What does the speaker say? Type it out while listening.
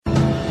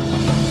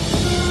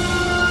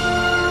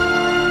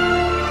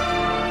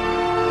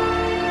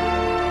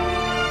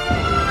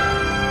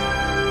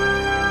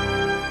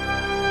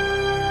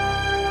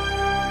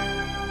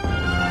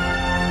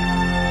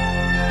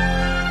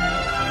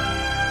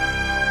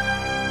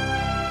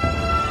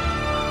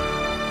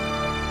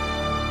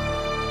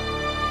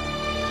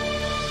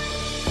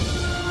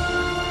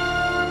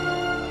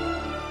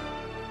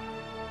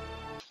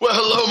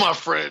Hello, my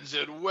friends,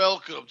 and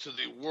welcome to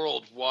the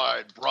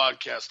worldwide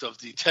broadcast of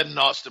the Ted and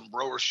Austin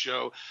Broer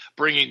Show,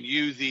 bringing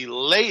you the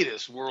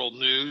latest world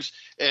news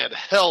and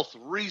health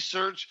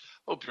research.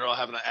 Hope you're all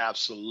having an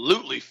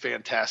absolutely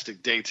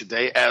fantastic day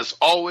today. As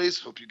always,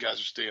 hope you guys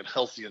are staying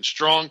healthy and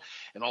strong.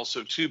 And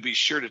also, too, be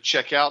sure to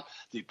check out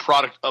the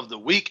product of the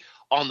week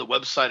on the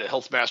website at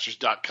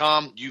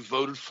healthmasters.com. You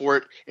voted for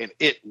it, and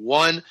it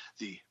won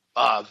the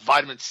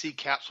vitamin C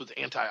caps with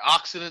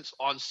antioxidants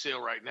on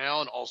sale right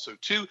now. And also,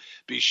 too,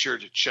 be sure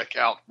to check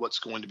out what's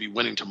going to be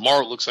winning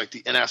tomorrow. It looks like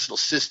the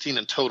N-acetylcysteine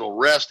and Total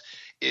Rest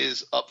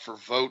is up for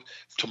vote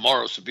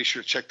tomorrow. So be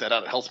sure to check that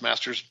out at Health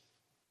Masters.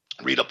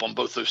 Read up on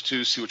both those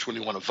two, see which one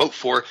you want to vote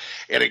for.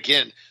 And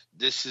again,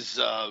 this has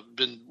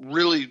been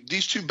really –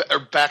 these two are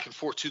back and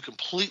forth, two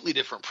completely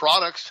different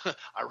products,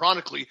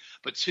 ironically,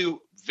 but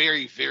two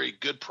very, very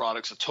good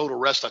products. A Total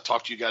Rest I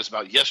talked to you guys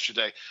about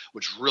yesterday,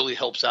 which really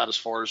helps out as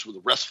far as with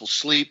restful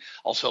sleep,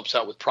 also helps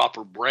out with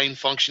proper brain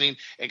functioning,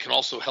 and can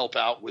also help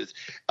out with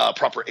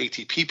proper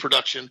ATP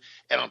production.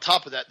 And on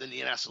top of that, then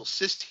the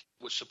N-acetylcysteine,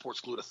 which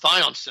supports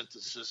glutathione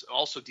synthesis, and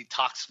also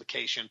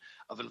detoxification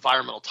of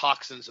environmental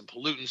toxins and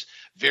pollutants.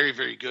 Very,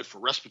 very good for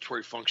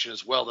respiratory function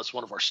as well. That's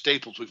one of our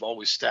staples we've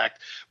always stacked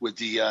with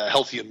the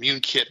Healthy Immune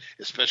Kit,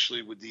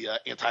 especially with the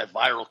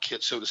antiviral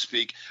kit, so to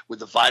speak, with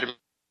the vitamin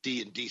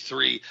D and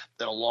D3,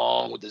 that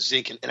along with the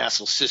zinc and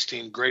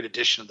N-acetylcysteine, great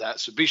addition of that.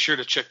 So be sure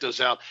to check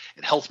those out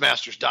at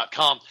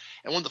healthmasters.com.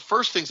 And one of the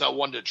first things I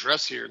wanted to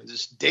address here, and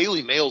this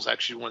Daily Mail is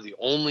actually one of the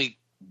only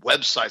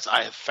websites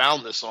I have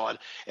found this on,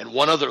 and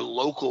one other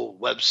local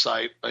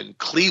website in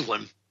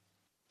Cleveland.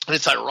 And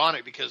it's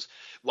ironic because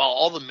while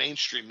all the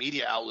mainstream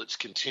media outlets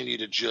continue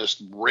to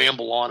just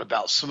ramble on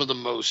about some of the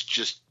most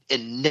just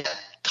inept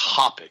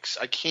topics,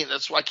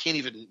 that's why I can't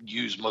even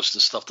use most of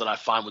the stuff that I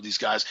find with these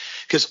guys,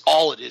 because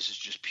all it is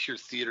just pure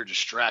theater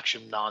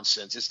distraction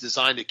nonsense. It's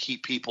designed to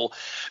keep people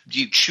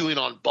chewing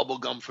on bubble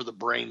gum for the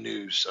brain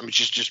news. I mean,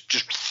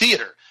 just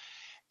theater.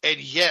 And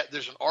yet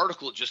there's an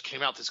article that just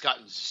came out that's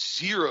gotten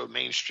zero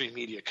mainstream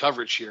media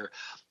coverage here,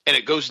 and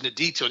it goes into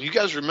detail. And you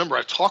guys remember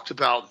I talked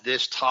about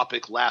this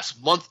topic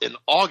last month in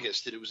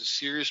August, that it was a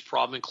serious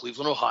problem in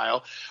Cleveland,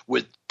 Ohio,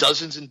 with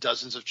dozens and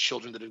dozens of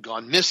children that had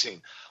gone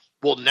missing.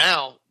 Well,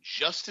 now,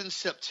 just in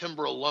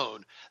September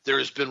alone, there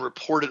has been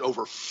reported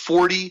over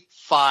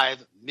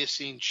 45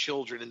 missing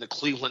children in the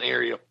Cleveland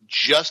area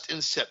just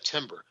in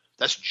September.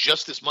 That's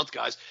just this month,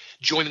 guys,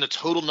 joining the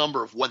total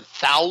number of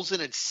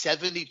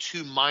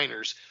 1,072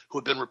 minors who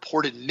have been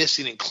reported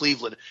missing in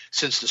Cleveland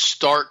since the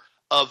start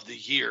of the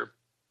year.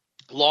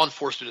 Law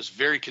enforcement is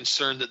very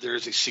concerned that there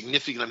is a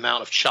significant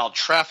amount of child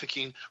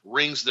trafficking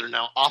rings that are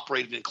now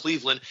operating in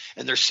Cleveland,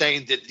 and they're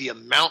saying that the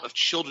amount of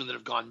children that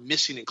have gone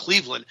missing in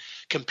Cleveland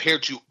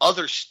compared to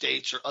other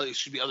states, or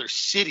other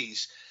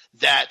cities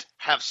that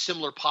have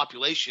similar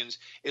populations,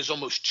 is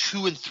almost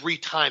 2 and 3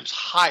 times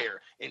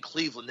higher in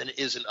Cleveland than it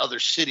is in other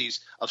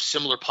cities of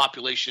similar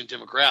population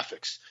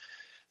demographics.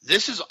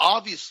 This is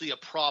obviously a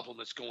problem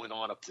that's going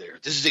on up there.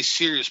 This is a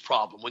serious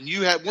problem.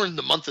 We're in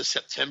the month of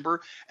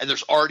September, and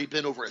there's already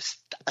been over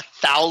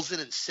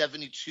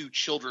 1,072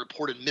 children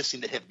reported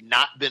missing that have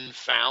not been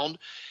found,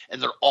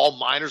 and they're all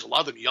minors, a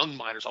lot of them young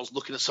minors. I was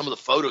looking at some of the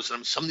photos,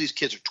 and some of these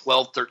kids are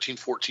 12, 13,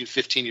 14,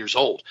 15 years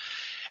old.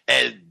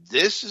 And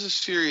this is a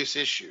serious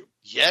issue,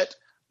 yet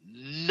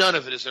none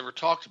of it is ever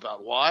talked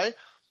about. Why?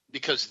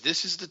 Because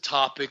this is the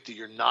topic that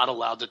you're not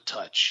allowed to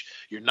touch.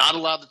 You're not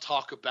allowed to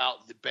talk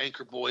about the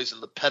banker boys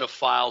and the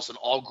pedophiles and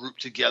all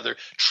grouped together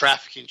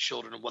trafficking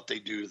children and what they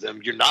do to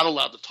them. You're not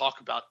allowed to talk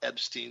about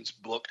Epstein's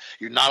book.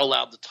 You're not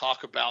allowed to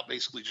talk about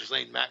basically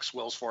Ghislaine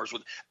Maxwell as far as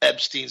with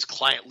Epstein's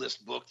client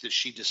list book that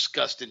she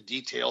discussed in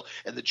detail,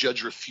 and the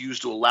judge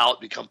refused to allow it to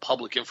become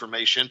public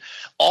information.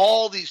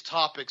 All these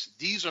topics,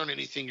 these aren't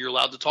anything you're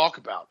allowed to talk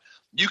about.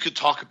 You could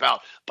talk about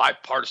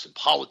bipartisan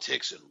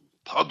politics and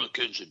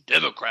Republicans and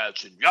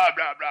Democrats and blah,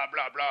 blah, blah,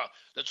 blah, blah.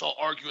 Let's all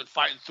argue and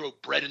fight and throw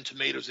bread and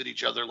tomatoes at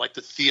each other like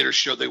the theater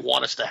show they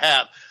want us to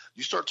have.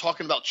 You start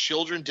talking about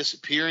children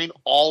disappearing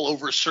all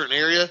over a certain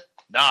area,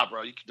 nah,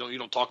 bro, you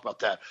don't talk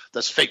about that.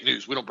 That's fake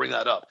news. We don't bring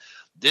that up.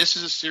 This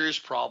is a serious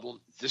problem.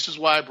 This is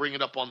why I bring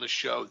it up on the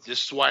show.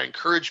 This is why I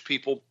encourage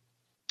people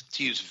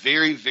to use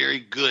very,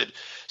 very good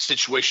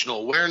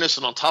situational awareness.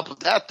 And on top of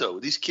that, though,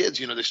 these kids,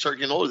 they start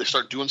getting older. They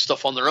start doing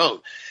stuff on their own.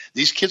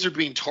 These kids are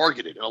being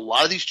targeted. And a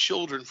lot of these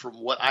children,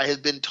 from what I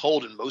have been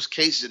told in most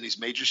cases in these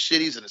major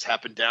cities, and it's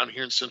happened down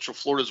here in Central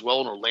Florida as well,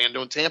 in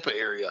Orlando and Tampa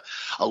area,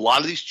 a lot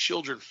of these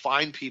children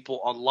find people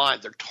online.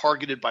 They're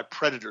targeted by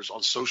predators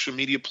on social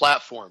media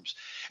platforms.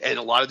 And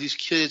a lot of these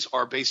kids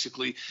are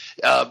basically,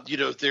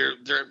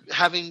 they're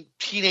having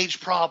teenage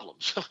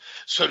problems,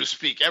 so to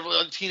speak.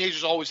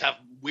 Teenagers always have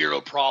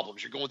weirdo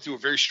problems. You're going through a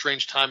very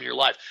strange time in your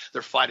life.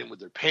 They're fighting with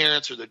their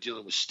parents, or they're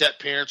dealing with step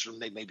parents, or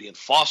they may be in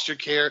foster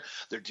care.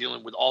 They're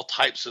dealing with all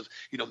types of,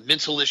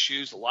 mental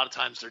issues. A lot of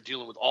times they're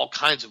dealing with all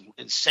kinds of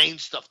insane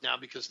stuff now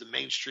because the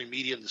mainstream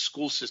media and the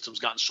school system's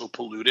gotten so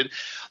polluted.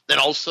 Then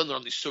all of a sudden they're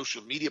on these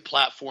social media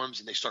platforms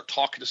and they start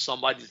talking to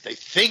somebody that they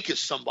think is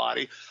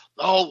somebody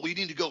Oh, we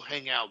need to go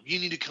hang out. You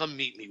need to come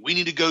meet me. We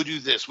need to go do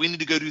this. We need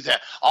to go do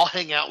that. I'll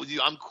hang out with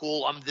you. I'm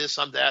cool. I'm this,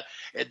 I'm that.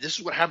 And this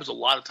is what happens a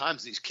lot of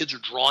times. These kids are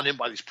drawn in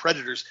by these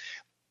predators,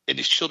 and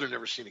these children are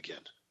never seen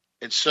again.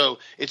 And so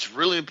it's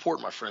really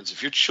important, my friends,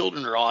 if your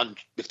children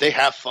if they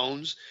have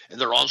phones and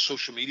they're on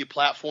social media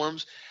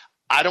platforms,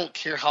 I don't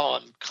care how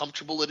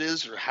uncomfortable it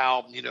is or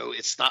how,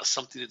 it's not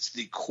something that's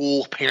the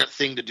cool parent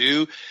thing to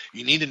do.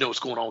 You need to know what's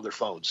going on with their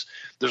phones.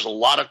 There's a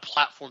lot of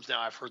platforms now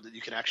I've heard that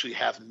you can actually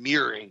have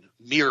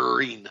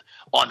mirroring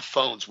on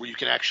phones where you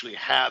can actually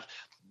have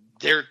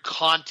their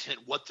content,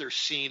 what they're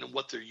seeing and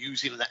what they're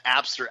using, and the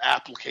apps they're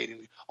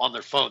applicating on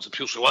their phones. And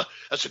people say, well,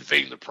 that's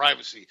invading their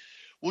privacy.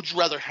 Would you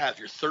rather have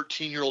your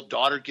 13-year-old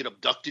daughter get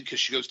abducted because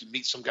she goes to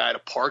meet some guy at a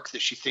park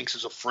that she thinks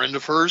is a friend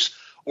of hers?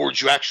 Or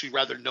would you actually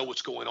rather know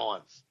what's going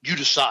on? You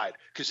decide,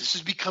 because this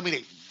is becoming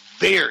a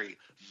very,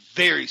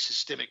 very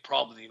systemic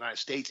problem in the United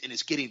States, and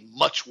it's getting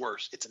much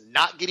worse. It's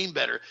not getting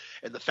better.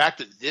 And the fact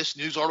that this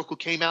news article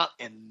came out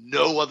and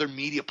no other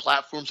media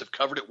platforms have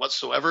covered it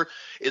whatsoever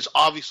is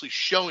obviously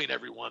showing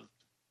everyone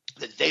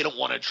that they don't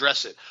want to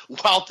address it,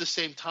 while at the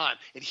same time,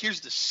 and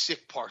here's the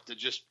sick part that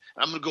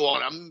I'm going to go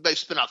on. I'm going to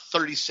spend out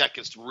 30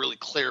 seconds to really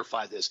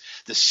clarify this.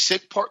 The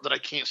sick part that I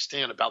can't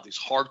stand about these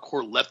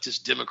hardcore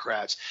leftist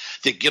Democrats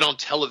that get on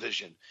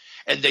television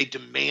and they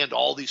demand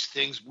all these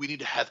things. We need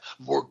to have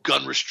more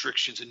gun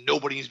restrictions, and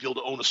nobody needs to be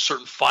able to own a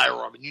certain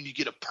firearm, and you need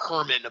to get a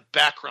permit and a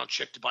background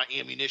check to buy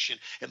ammunition,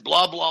 and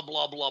blah, blah,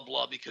 blah, blah,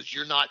 blah, because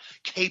you're not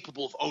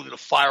capable of owning a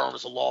firearm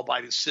as a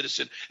law-abiding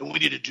citizen, and we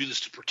need to do this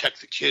to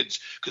protect the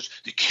kids because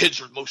the kids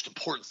are the most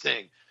important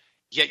thing.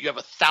 Yet you have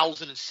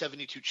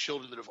 1,072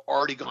 children that have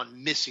already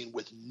gone missing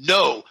with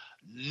no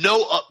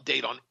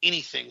update on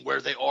anything,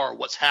 where they are,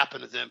 what's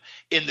happened to them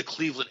in the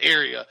Cleveland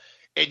area,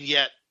 and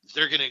yet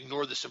they're going to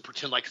ignore this and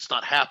pretend like it's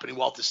not happening,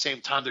 while at the same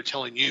time they're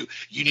telling you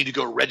need to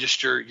go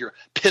register your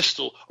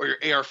pistol or your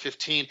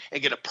AR-15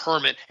 and get a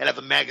permit and have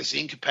a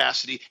magazine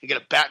capacity and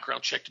get a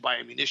background check to buy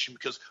ammunition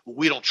because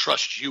we don't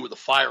trust you with a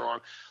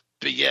firearm.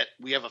 But yet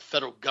we have a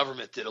federal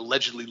government that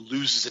allegedly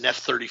loses an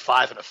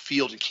F-35 in a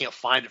field and can't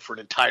find it for an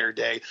entire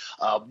day.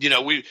 We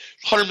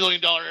 $100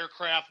 million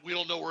aircraft. We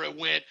don't know where it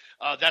went.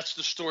 That's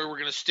the story. We're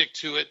going to stick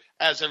to it.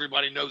 As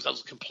everybody knows, that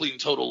was a complete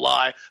and total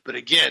lie. But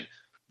again,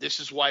 this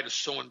is why it is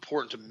so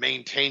important to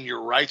maintain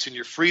your rights and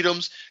your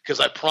freedoms, because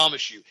I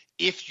promise you,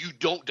 if you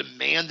don't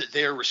demand that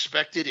they are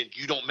respected and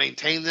you don't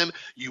maintain them,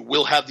 you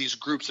will have these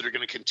groups that are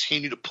going to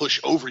continue to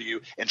push over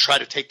you and try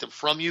to take them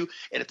from you.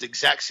 And at the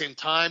exact same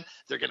time,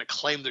 they're going to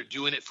claim they're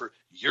doing it for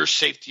your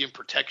safety and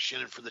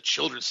protection and for the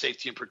children's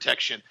safety and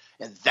protection.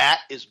 And that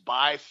is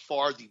by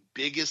far the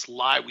biggest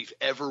lie we've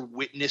ever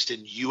witnessed in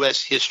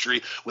U.S.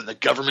 history, when the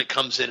government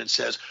comes in and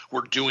says,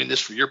 we're doing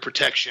this for your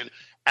protection.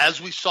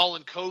 As we saw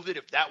in COVID,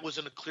 if that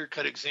wasn't a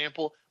clear-cut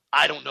example,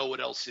 I don't know what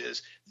else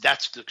is.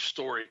 That's the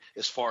story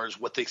as far as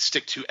what they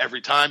stick to every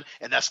time,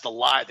 and that's the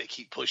lie they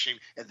keep pushing,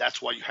 and that's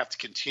why you have to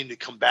continue to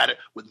combat it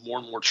with more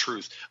and more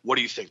truth. What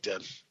do you think,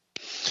 Deb?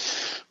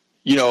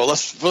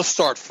 Let's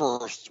start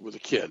first with the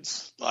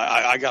kids.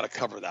 I got to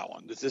cover that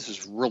one. This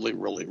is really,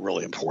 really,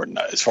 really important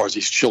as far as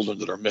these children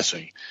that are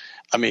missing.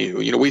 I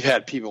mean, we've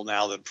had people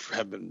now that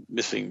have been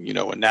missing,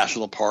 in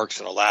national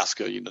parks in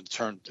Alaska, in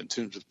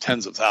terms of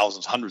tens of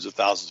thousands, hundreds of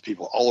thousands of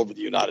people all over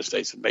the United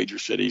States in major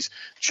cities,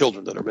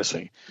 children that are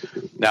missing.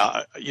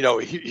 Now,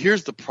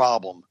 here's the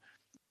problem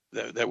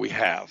that we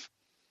have.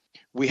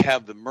 We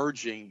have the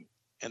merging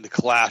and the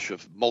clash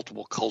of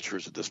multiple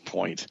cultures at this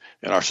point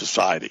in our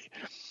society.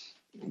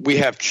 We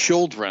have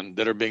children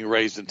that are being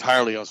raised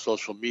entirely on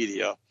social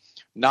media,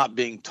 not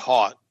being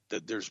taught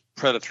that there's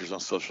predators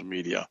on social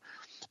media,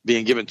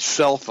 being given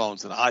cell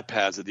phones and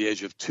iPads at the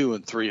age of 2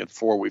 and 3 and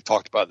 4. We've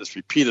talked about this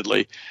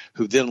repeatedly,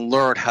 who then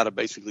learn how to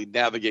basically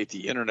navigate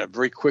the internet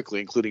very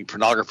quickly, including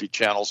pornography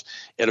channels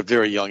at a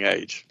very young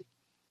age.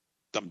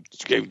 I'm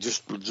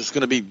just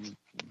going to be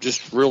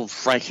just real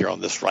frank here on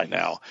this right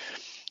now.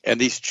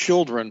 And these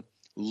children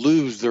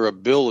lose their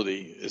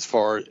ability as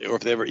far, or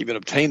if they ever even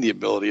obtain the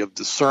ability of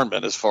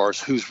discernment as far as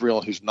who's real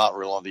and who's not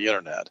real on the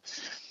internet.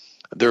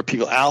 There are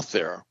people out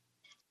there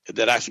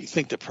that actually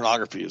think that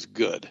pornography is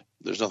good.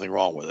 There's nothing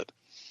wrong with it.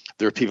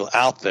 There are people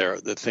out there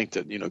that think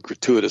that,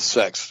 gratuitous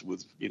sex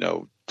with,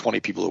 20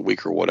 people a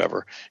week or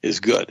whatever is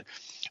good.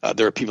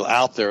 There are people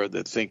out there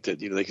that think that,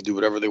 they can do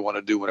whatever they want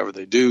to do whenever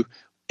they do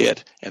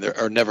it, and there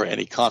are never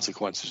any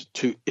consequences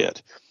to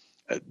it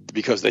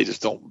because they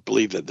just don't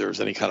believe that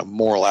there's any kind of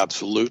moral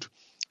absolute.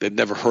 They've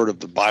never heard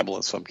of the Bible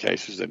in some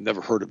cases. They've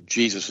never heard of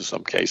Jesus in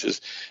some cases.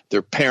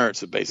 Their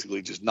parents have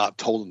basically just not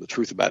told them the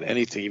truth about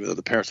anything, even though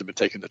the parents have been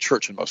taken to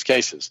church in most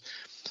cases.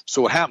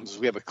 So what happens is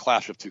we have a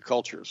clash of two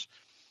cultures.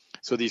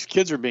 So these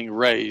kids are being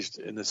raised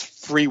in this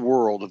free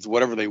world of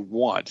whatever they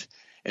want,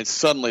 and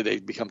suddenly they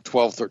become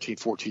 12, 13,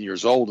 14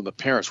 years old, and the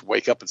parents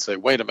wake up and say,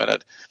 wait a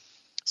minute,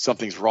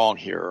 something's wrong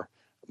here.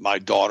 My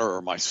daughter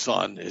or my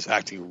son is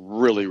acting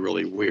really,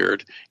 really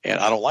weird,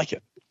 and I don't like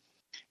it.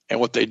 And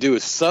what they do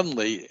is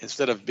suddenly,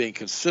 instead of being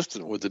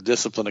consistent with the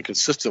discipline and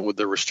consistent with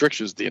their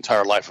restrictions the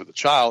entire life of the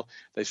child,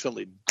 they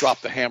suddenly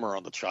drop the hammer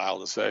on the child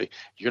and say,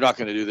 you're not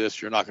going to do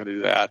this, you're not going to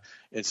do that.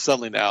 And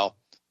suddenly now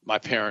my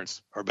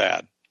parents are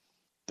bad.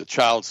 The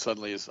child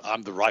suddenly is,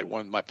 I'm the right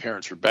one, my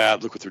parents are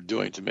bad, look what they're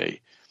doing to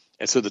me.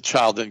 And so the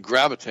child then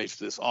gravitates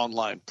to this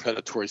online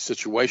predatory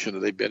situation that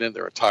they've been in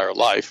their entire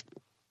life.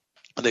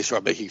 And they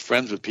start making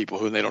friends with people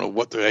who they don't know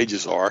what their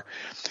ages are.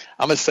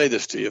 I'm going to say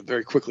this to you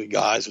very quickly,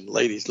 guys and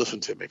ladies.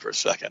 Listen to me for a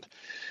second.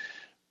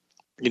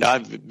 You know,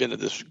 I've been in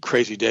this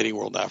crazy dating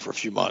world now for a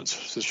few months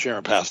since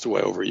Sharon passed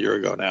away over a year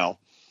ago now.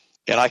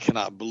 And I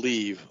cannot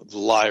believe the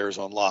liars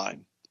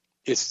online.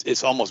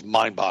 It's almost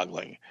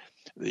mind-boggling.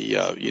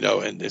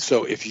 And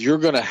so if you're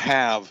going to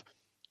have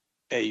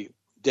a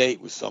date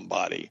with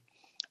somebody,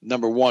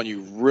 number one,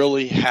 you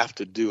really have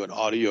to do an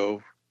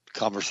audio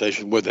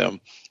conversation with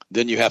them.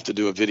 Then you have to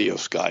do a video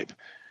Skype.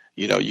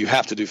 You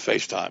have to do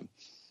FaceTime.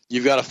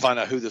 You've got to find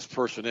out who this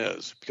person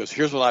is, because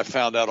here's what I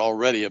found out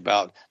already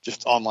about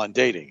just online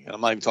dating. And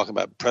I'm not even talking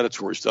about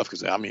predatory stuff,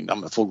 because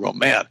I'm a full-grown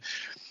man.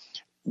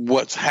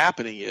 What's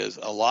happening is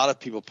a lot of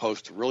people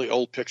post really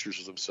old pictures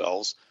of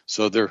themselves.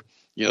 So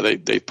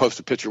they post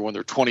a picture when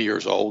they're 20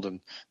 years old and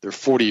they're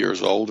 40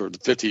 years old or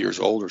 50 years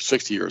old or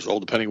 60 years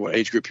old, depending on what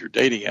age group you're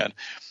dating in.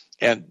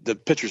 And the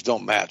pictures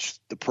don't match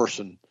the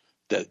person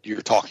that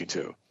you're talking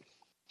to.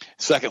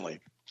 Secondly,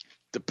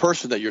 the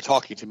person that you're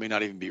talking to may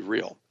not even be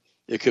real.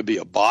 It could be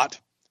a bot.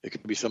 It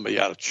could be somebody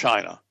out of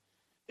China.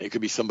 It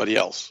could be somebody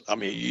else. I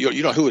mean,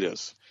 you know who it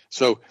is.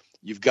 So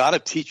you've got to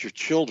teach your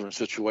children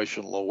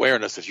situational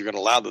awareness if you're going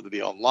to allow them to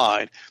be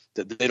online,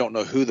 that they don't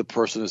know who the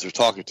person is they're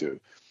talking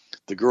to.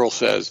 The girl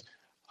says,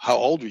 how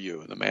old are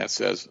you? And the man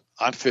says,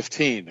 I'm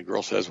 15. The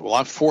girl says, well,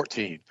 I'm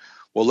 14.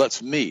 Well,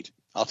 let's meet.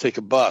 I'll take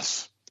a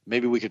bus.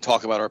 Maybe we could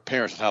talk about our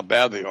parents and how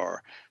bad they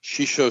are.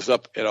 She shows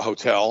up at a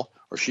hotel,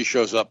 or she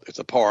shows up at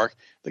the park.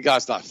 The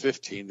guy's not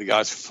 15. The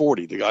guy's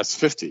 40. The guy's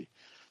 50.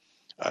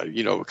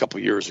 A couple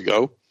of years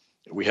ago,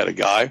 we had a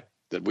guy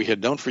that we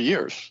had known for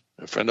years,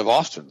 a friend of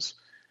Austin's,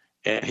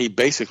 and he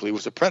basically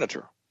was a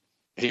predator.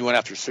 He went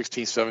after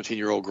 16,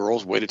 17-year-old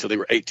girls, waited till they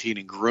were 18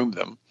 and groomed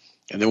them,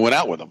 and then went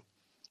out with them.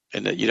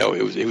 And,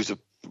 it was a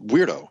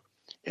weirdo.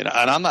 And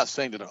I'm not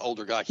saying that an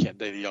older guy can't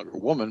date a younger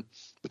woman,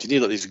 but you need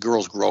to let these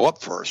girls grow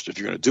up first if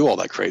you're going to do all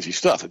that crazy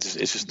stuff. It's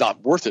just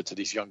not worth it to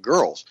these young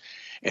girls.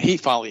 And he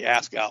finally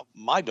asked out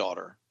my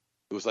daughter,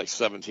 who was like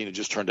 17 and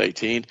just turned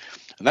 18,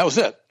 and that was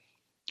it.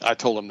 I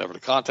told him never to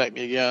contact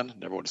me again,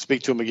 never want to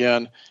speak to him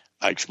again.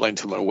 I explained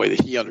to him in a way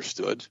that he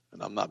understood,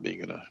 and I'm not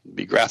going to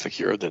be graphic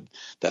here, that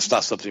that's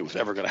not something that was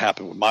ever going to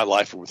happen with my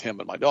life or with him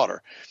and my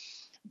daughter.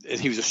 And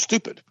he was just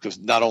stupid, because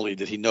not only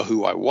did he know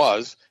who I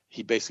was,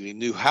 he basically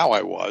knew how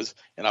I was,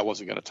 and I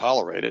wasn't going to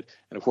tolerate it.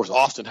 And, of course,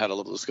 Austin had a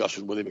little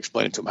discussion with him,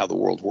 explaining to him how the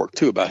world worked,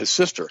 too, about his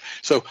sister.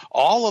 So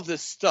all of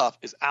this stuff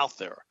is out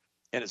there,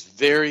 and it's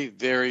very,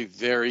 very,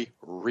 very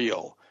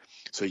real.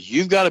 So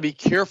you've got to be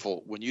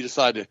careful when you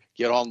decide to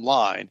get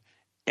online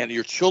and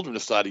your children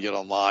decide to get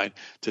online,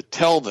 to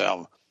tell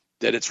them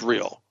that it's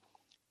real.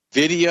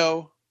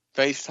 Video,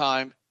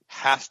 FaceTime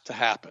has to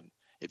happen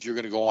if you're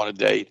going to go on a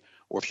date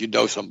or if you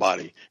know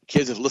somebody.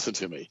 Kids, listen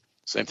to me.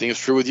 Same thing is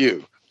true with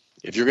you.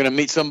 If you're going to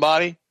meet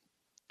somebody,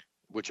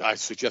 which I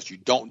suggest you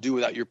don't do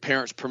without your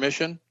parents'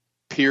 permission,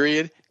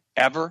 period,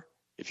 ever,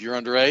 if you're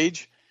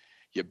underage,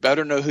 you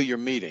better know who you're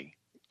meeting.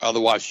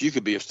 Otherwise, you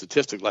could be a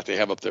statistic like they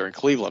have up there in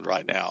Cleveland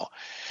right now.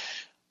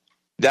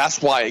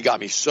 That's why it got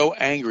me so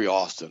angry,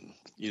 Austin,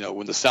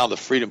 when The Sound of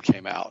Freedom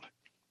came out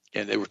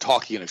and they were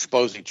talking and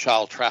exposing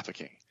child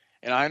trafficking.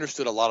 And I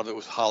understood a lot of it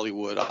was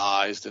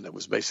Hollywoodized and it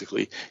was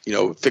basically,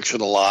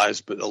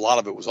 fictionalized, but a lot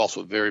of it was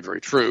also very, very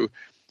true.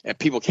 And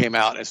people came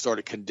out and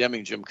started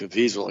condemning Jim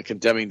Caviezel and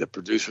condemning the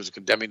producers,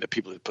 condemning the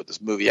people who put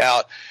this movie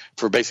out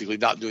for basically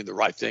not doing the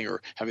right thing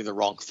or having the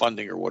wrong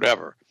funding or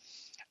whatever.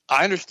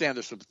 I understand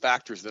there's some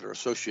factors that are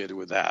associated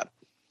with that.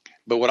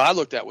 But what I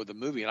looked at with the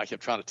movie, and I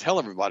kept trying to tell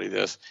everybody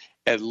this,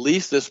 at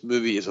least this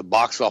movie is a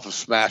box office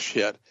smash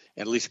hit,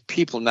 and at least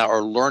people now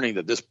are learning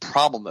that this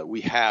problem that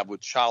we have with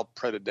child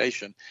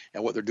predation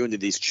and what they're doing to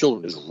these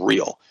children is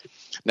real.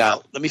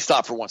 Now, let me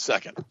stop for 1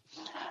 second,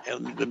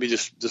 and let me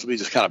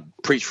just kind of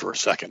preach for a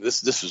second.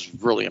 This is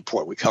really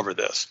important. We cover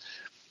this.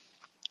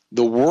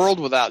 The world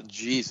without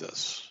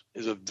Jesus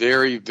is a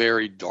very,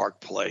 very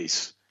dark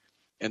place.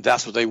 And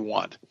that's what they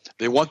want.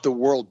 They want the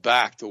world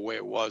back the way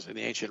it was in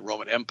the ancient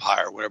Roman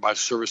Empire, where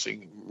everybody's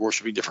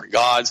worshiping different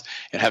gods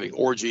and having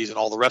orgies and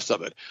all the rest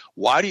of it.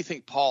 Why do you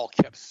think Paul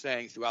kept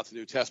saying throughout the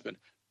New Testament,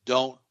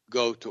 don't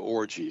go to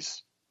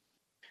orgies?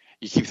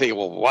 You keep thinking,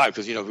 well, why?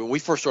 Because, when we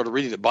first started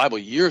reading the Bible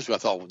years ago, I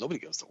thought, well, nobody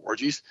goes to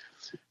orgies.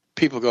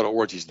 People go to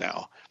orgies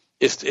now.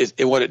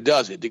 What it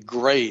does, it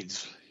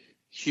degrades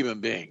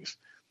human beings.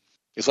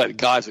 It's like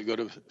guys that go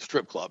to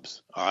strip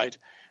clubs, all right?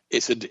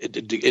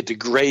 It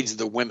degrades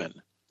the women.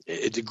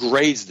 It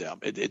degrades them.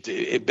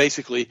 It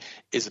basically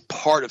is a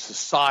part of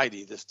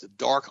society that's the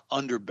dark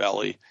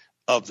underbelly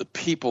of the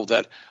people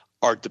that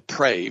are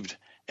depraved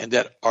and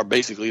that are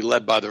basically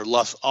led by their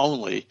lust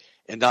only,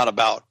 and not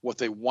about what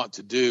they want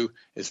to do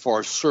as far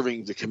as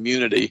serving the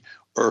community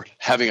or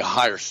having a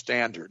higher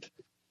standard.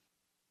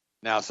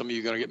 Now, some of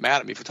you are going to get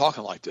mad at me for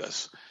talking like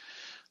this.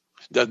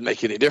 It doesn't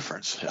make any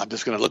difference. I'm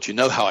just going to let you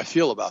know how I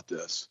feel about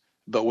this.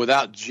 But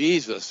without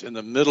Jesus in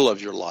the middle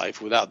of your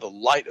life, without the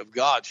light of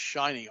God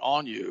shining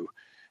on you,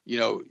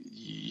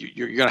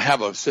 you're going to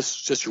have a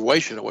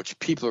situation in which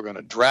people are going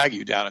to drag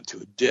you down into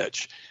a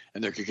ditch,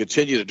 and they can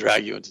continue to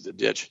drag you into the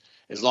ditch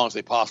as long as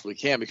they possibly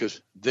can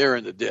because they're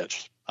in the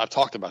ditch. I've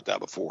talked about that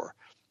before.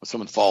 When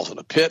someone falls in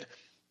a pit,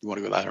 you want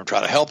to go down there and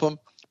try to help them,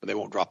 but they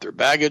won't drop their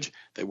baggage.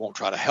 They won't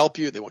try to help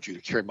you. They want you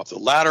to carry them up the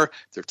ladder.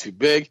 They're too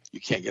big. You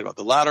can't get them up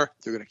the ladder.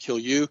 They're going to kill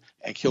you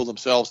and kill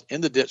themselves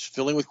in the ditch,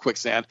 filling with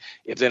quicksand.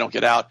 If they don't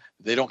get out,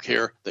 they don't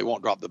care. They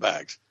won't drop the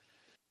bags.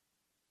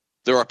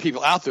 There are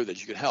people out there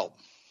that you can help.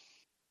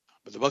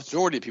 But the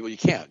majority of people, you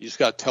can't. You just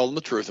got to tell them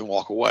the truth and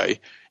walk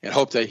away and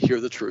hope they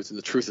hear the truth, and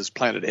the truth is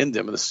planted in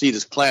them, and the seed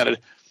is planted,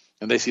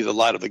 and they see the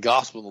light of the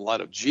gospel and the light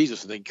of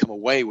Jesus, and they can come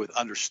away with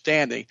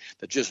understanding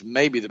that just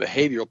maybe the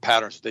behavioral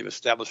patterns that they've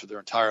established for their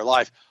entire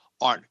life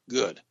aren't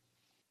good.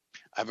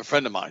 I have a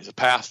friend of mine. He's a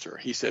pastor.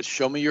 He said,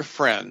 show me your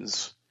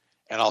friends,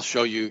 and I'll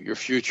show you your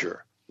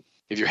future.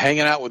 If you're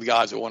hanging out with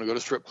guys that want to go to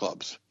strip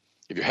clubs,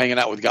 if you're hanging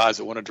out with guys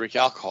that want to drink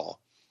alcohol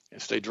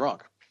and stay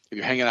drunk, if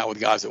you're hanging out with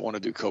guys that want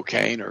to do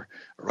cocaine or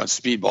run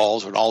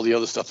speedballs or all the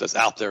other stuff that's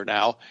out there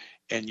now,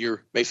 and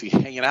you're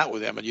basically hanging out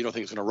with them and you don't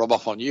think it's going to rub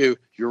off on you,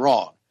 you're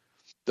wrong.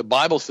 The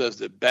Bible says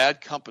that bad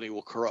company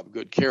will corrupt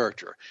good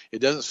character. It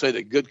doesn't say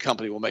that good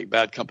company will make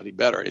bad company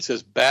better. It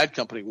says bad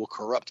company will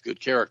corrupt good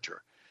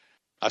character.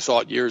 I saw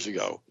it years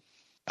ago.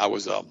 I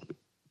was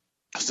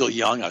still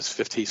young. I was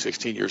 15,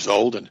 16 years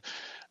old, and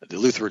the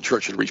Lutheran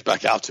Church had reached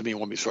back out to me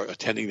and wanted me to start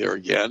attending there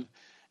again.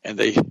 And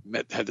they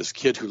had this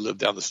kid who lived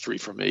down the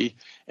street from me,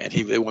 and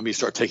they wanted me to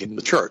start taking him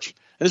to church.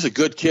 And this is a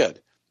good kid,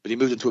 but he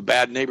moved into a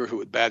bad neighborhood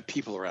with bad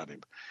people around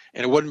him.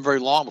 And it wasn't very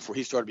long before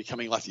he started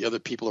becoming like the other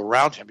people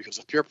around him because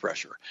of peer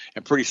pressure.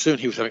 And pretty soon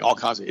he was having all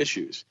kinds of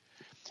issues.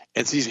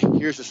 And so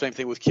here's the same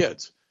thing with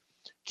kids.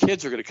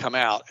 Kids are going to come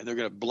out and they're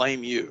going to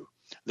blame you.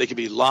 They could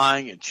be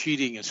lying and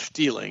cheating and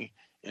stealing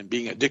and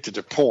being addicted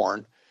to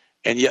porn,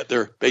 and yet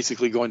they're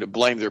basically going to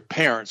blame their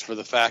parents for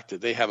the fact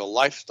that they have a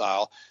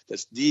lifestyle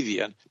that's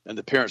deviant and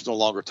the parents no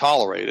longer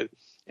tolerate it.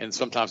 And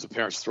sometimes the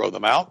parents throw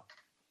them out.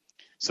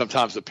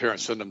 Sometimes the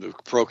parents send them to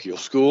parochial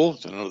school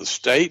to another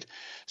state.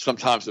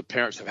 Sometimes the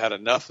parents have had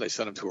enough and they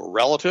send them to a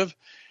relative.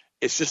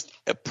 It's just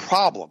a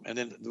problem. And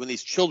then when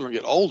these children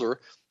get older,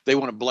 they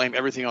want to blame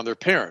everything on their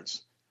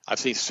parents. I've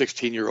seen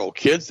 16-year-old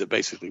kids that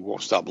basically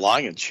won't stop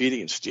lying and cheating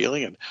and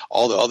stealing and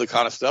all the other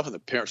kind of stuff, and the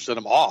parents send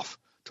them off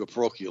to a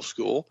parochial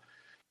school.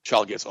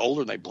 Child gets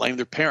older and they blame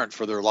their parent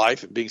for their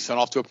life and being sent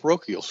off to a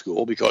parochial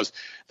school because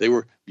they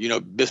were,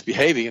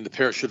 misbehaving, and the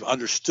parents should have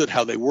understood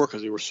how they were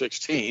because they were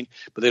 16,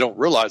 but they don't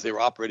realize they were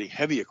operating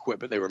heavy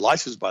equipment. They were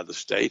licensed by the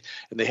state,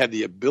 and they had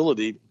the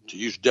ability to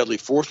use deadly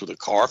force with a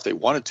car if they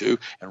wanted to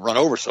and run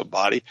over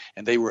somebody,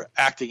 and they were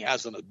acting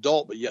as an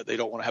adult, but yet they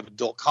don't want to have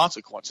adult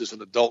consequences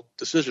and adult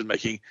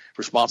decision-making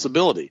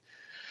responsibility.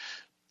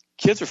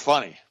 Kids are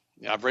funny.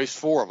 I've raised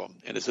 4 of them,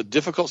 and it's a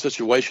difficult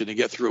situation to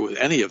get through with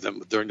any of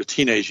them during the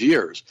teenage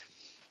years.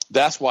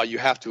 That's why you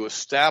have to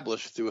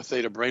establish through a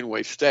theta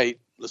brainwave state,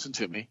 listen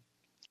to me,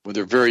 when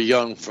they're very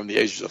young, from the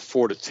ages of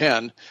 4 to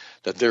 10,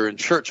 that they're in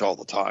church all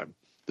the time,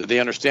 that they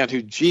understand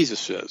who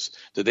Jesus is,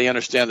 that they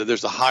understand that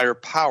there's a higher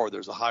power,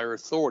 there's a higher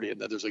authority,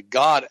 and that there's a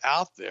God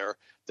out there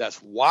that's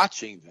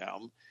watching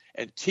them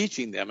and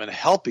teaching them and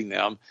helping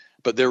them,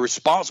 but they're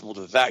responsible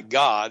to that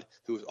God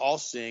who is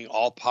all-seeing,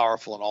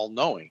 all-powerful, and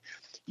all-knowing.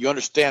 You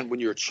understand when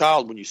you're a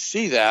child, when you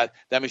see that,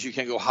 that means you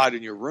can't go hide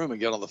in your room and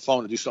get on the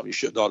phone and do something you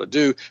shouldn't ought to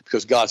do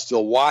because God's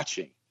still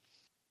watching.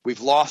 We've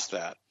lost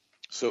that.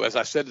 So as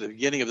I said at the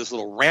beginning of this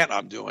little rant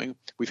I'm doing,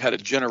 we've had a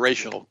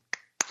generational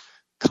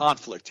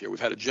conflict here. We've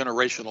had a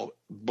generational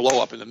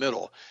blow up in the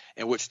middle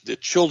in which the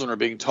children are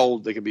being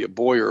told they can be a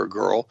boy or a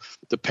girl.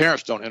 The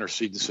parents don't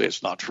intercede and say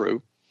it's not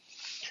true.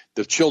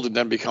 The children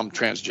then become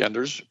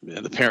transgenders,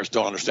 and the parents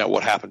don't understand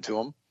what happened to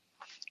them.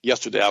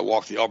 Yesterday, I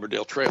walked the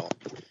Auburndale Trail,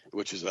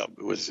 which is it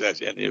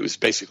was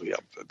basically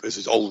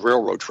this old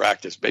railroad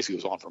track that basically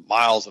was on for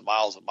miles and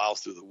miles and miles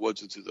through the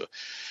woods and through the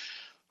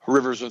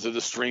rivers and through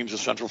the streams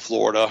of Central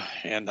Florida.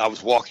 And I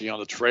was walking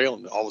on the trail,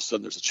 and all of a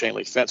sudden there's a chain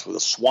link fence with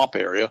a swamp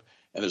area,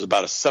 and there's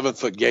about a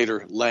 7-foot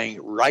gator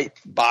laying right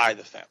by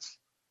the fence,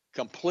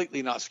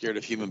 completely not scared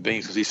of human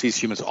beings because he sees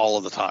humans all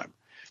of the time.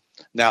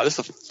 Now, this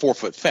is a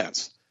 4-foot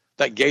fence.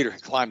 That gator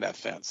had climbed that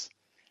fence.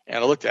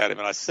 And I looked at him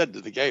and I said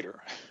to the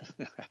gator,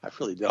 I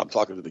really did, I'm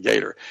talking to the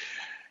gator,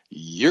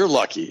 you're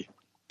lucky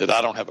that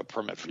I don't have a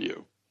permit for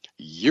you.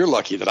 You're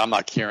lucky that I'm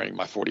not carrying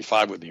my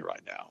 45 with me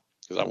right now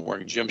because I'm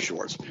wearing gym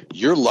shorts.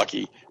 You're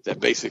lucky that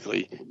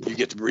basically you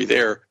get to breathe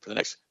air for the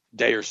next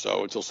day or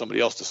so until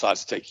somebody else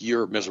decides to take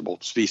your miserable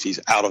species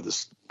out of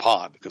this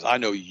pond because I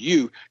know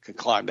you can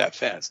climb that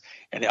fence.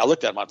 And I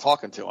looked at him, I'm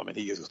talking to him, and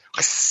he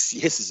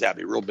hisses at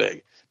me real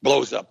big,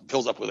 blows up,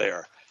 fills up with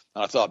air.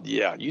 And I thought,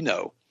 yeah,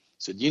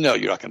 said, you're not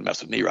going to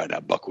mess with me right now,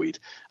 Buckwheat.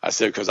 I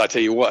said, because I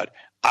tell you what,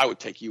 I would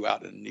take you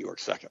out in New York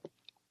second.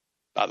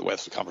 By the way,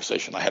 that's the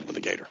conversation I had with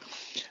the gator.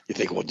 You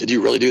think, well, did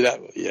you really do that?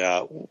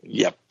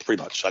 Yeah,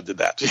 pretty much. I did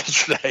that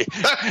yesterday.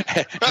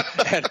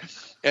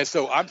 and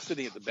so I'm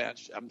sitting at the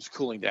bench. I'm just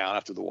cooling down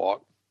after the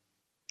walk.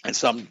 And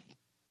some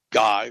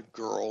guy,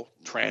 girl,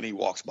 tranny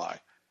walks by.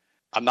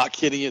 I'm not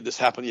kidding you. This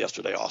happened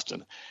yesterday,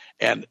 Austin.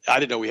 And I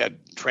didn't know we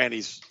had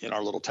trannies in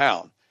our little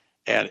town.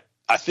 And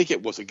I think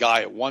it was a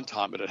guy at one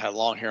time that had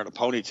long hair and a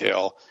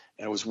ponytail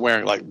and was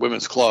wearing like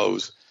women's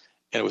clothes.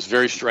 And it was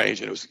very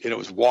strange. And it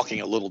was walking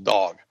a little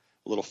dog.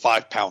 A little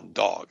 5-pound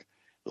dog,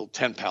 a little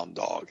 10-pound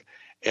dog,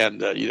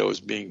 and it was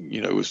being,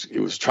 it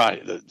was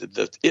trying.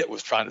 It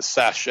was trying to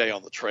sashay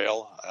on the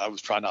trail. I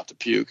was trying not to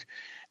puke,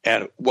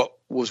 and what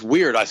was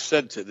weird, I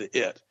said to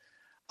the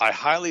I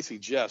highly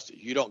suggest that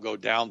you don't go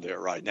down there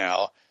right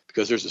now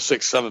because there's a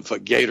 6-7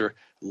 foot gator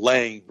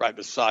laying right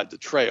beside the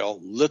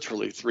trail,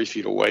 literally 3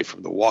 feet away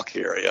from the walk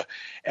area.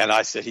 And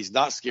I said he's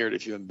not scared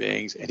of human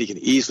beings, and he can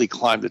easily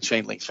climb the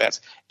chain link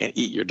fence and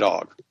eat your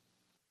dog.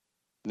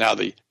 Now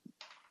the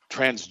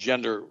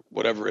transgender,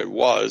 whatever it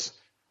was,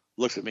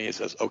 looks at me and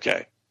says,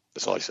 okay.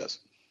 That's all he says.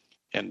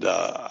 And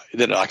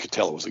then I could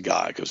tell it was a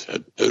guy because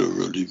it had a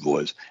real deep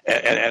voice.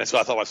 And so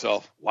I thought to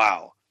myself,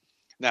 wow.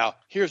 Now,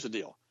 here's the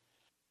deal.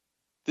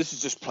 This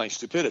is just plain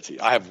stupidity.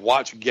 I have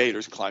watched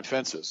gators climb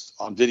fences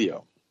on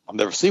video. I've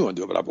never seen one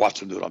do it, but I've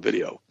watched them do it on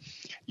video.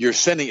 You're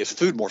sending his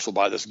food morsel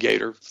by this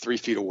gator 3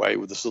 feet away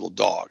with this little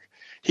dog.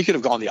 He could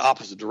have gone the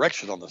opposite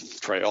direction on the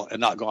trail and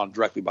not gone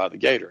directly by the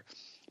gator.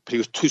 But he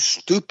was too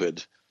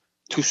stupid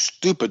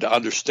to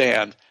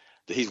understand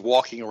that he's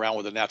walking around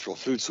with a natural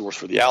food source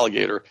for the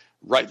alligator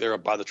right there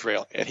by the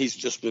trail. And he's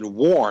just been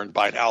warned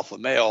by an alpha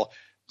male,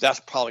 that's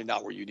probably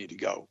not where you need to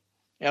go.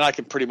 And I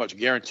can pretty much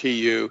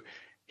guarantee you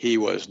he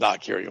was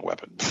not carrying a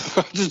weapon.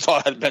 Just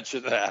thought I'd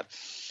mention that.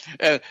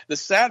 And the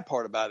sad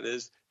part about it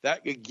is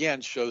that, again,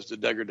 shows the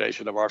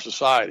degradation of our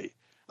society.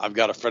 I've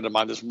got a friend of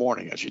mine this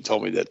morning, and she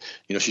told me that,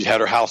 she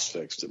had her house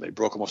fixed, and they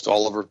broke almost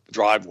all of her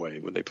driveway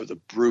when they put the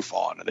roof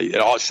on. And they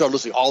started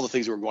listing all the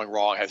things that were going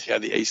wrong. She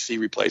had the AC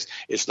replaced.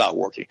 It's not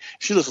working.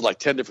 She listed like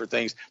 10 different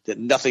things that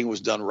nothing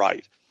was done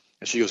right.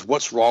 And she goes,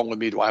 what's wrong with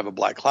me? Do I have a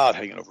black cloud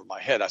hanging over my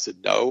head? I said,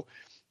 no,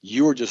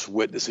 you are just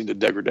witnessing the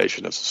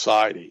degradation of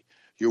society.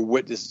 You're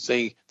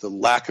witnessing the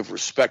lack of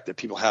respect that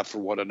people have for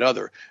one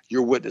another.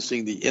 You're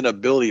witnessing the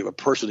inability of a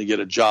person to get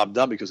a job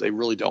done because they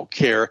really don't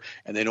care,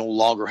 and they no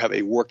longer have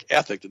a work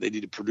ethic that they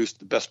need to produce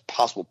the best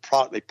possible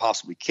product they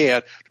possibly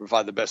can to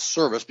provide the best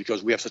service,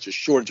 because we have such a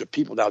shortage of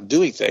people now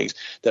doing things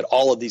that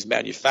all of these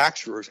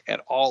manufacturers and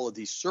all of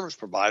these service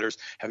providers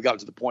have gotten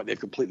to the point they've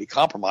completely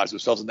compromised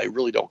themselves, and they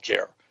really don't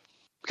care,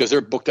 because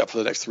they're booked up for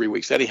the next 3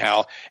 weeks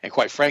anyhow. And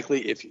quite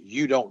frankly, if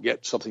you don't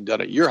get something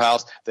done at your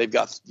house, they've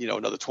got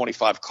another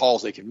 25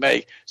 calls they can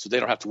make, so they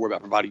don't have to worry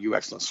about providing you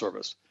excellent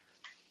service.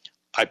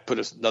 I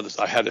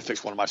had to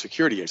fix one of my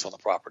security gates on the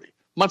property.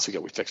 Months ago,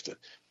 we fixed it.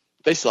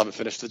 They still haven't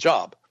finished the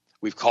job.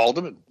 We've called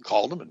them and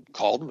called them and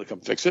called them to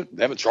come fix it.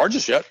 They haven't charged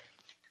us yet.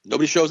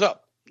 Nobody shows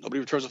up. Nobody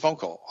returns a phone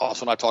call.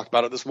 Austin and I talked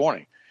about it this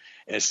morning.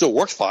 And it still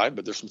works fine,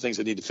 but there's some things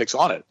that need to fix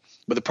on it.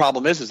 But the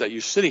problem is that you're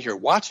sitting here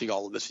watching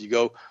all of this, and you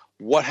go,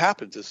 what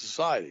happened to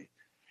society?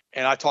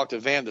 And I talked to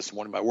Van this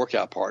morning, my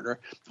workout partner.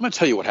 I'm going to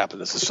tell you what happened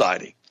to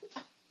society.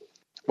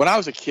 When I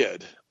was a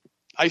kid,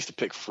 I used to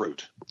pick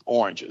fruit,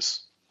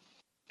 oranges.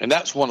 And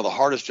that's one of the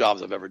hardest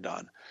jobs I've ever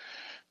done.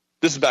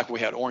 This is back when we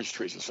had orange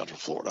trees in Central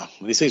Florida.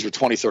 These things were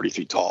 20, 30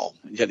 feet tall.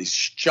 You had these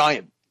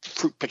giant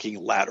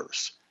fruit-picking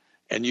ladders.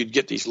 And you'd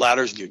get these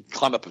ladders, and you'd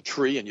climb up a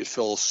tree, and you'd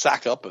fill a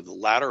sack up of the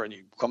ladder, and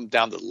you'd come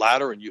down the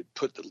ladder, and you'd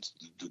put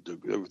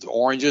the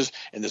oranges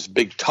in this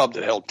big tub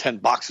that held 10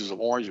 boxes of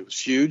orange. It was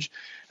huge.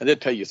 And they'd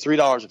pay you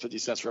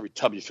 $3.50 for every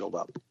tub you filled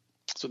up.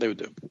 That's what they would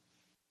do.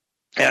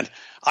 And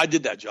I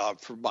did that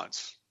job for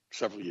months,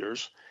 several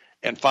years.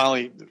 And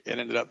finally, it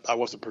ended up I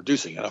wasn't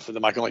producing enough for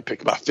them. I could only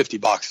pick about 50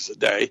 boxes a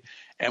day.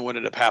 And what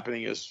ended up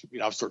happening is,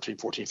 I was 13,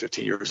 14,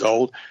 15 years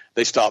old.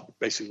 They stopped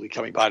basically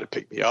coming by to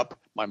pick me up.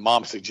 My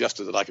mom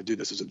suggested that I could do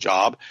this as a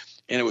job.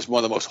 And it was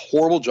one of the most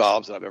horrible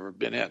jobs that I've ever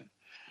been in.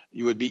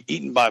 You would be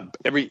eaten by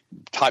every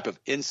type of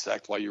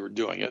insect while you were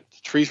doing it.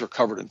 The trees were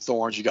covered in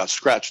thorns. You got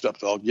scratched up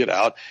to all get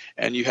out.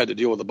 And you had to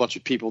deal with a bunch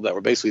of people that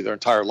were basically their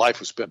entire life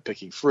was spent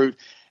picking fruit.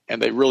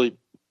 And they really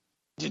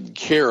didn't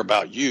care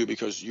about you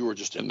because you were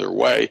just in their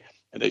way,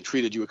 and they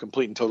treated you with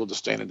complete and total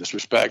disdain and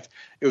disrespect.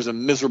 It was a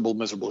miserable,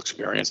 miserable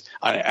experience.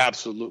 I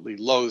absolutely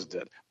loathed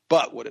it.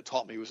 But what it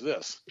taught me was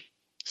this: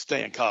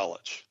 stay in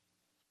college.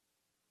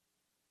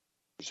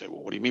 You say,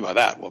 well, what do you mean by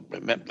that? Well,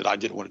 it meant that I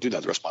didn't want to do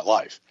that the rest of my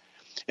life.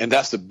 And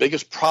that's the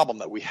biggest problem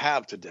that we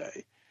have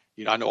today.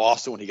 I know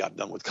Austin, when he got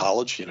done with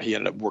college, he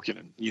ended up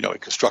working in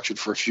construction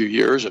for a few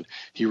years, and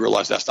he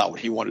realized that's not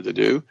what he wanted to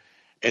do.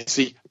 And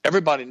see,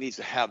 everybody needs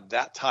to have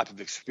that type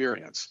of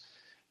experience.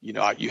 You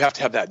have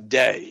to have that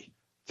day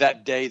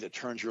that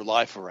turns your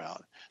life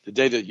around. the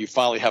day that you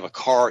finally have a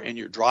car in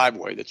your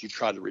driveway that you've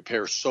tried to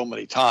repair so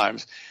many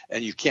times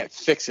and you can't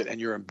fix it and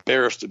you're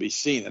embarrassed to be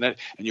seen in it,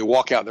 and you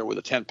walk out there with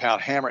a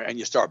 10-pound hammer and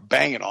you start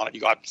banging on it.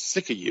 You go, I'm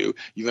sick of you.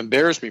 You've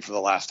embarrassed me for the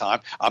last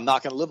time. I'm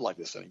not going to live like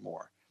this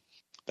anymore.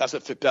 That's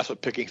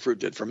what picking fruit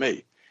did for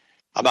me.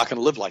 I'm not going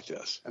to live like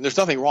this. And there's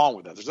nothing wrong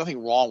with that. There's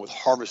nothing wrong with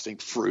harvesting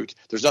fruit.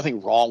 There's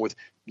nothing wrong with,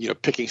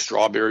 picking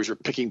strawberries or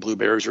picking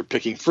blueberries or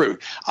picking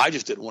fruit. I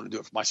just didn't want to do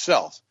it for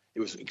myself.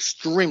 It was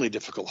extremely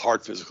difficult,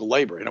 hard physical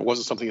labor, and it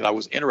wasn't something that I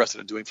was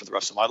interested in doing for the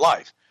rest of my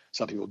life.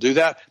 Some people do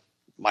that.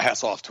 My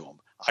hat's off to them.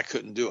 I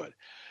couldn't do it.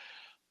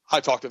 I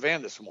talked to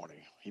Van this morning.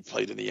 He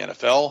played in the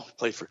NFL,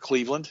 played for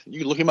Cleveland. You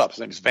can look him up. His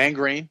name is Van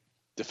Green,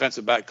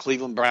 defensive back,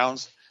 Cleveland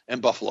Browns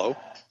and Buffalo.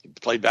 He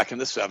played back in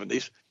the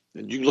 70s.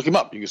 And you can look him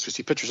up. You can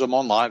see pictures of him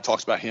online. It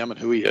talks about him and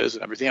who he is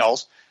and everything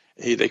else.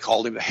 They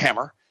called him the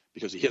Hammer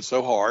because he hit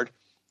so hard.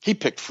 He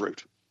picked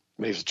fruit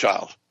when he was a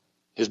child.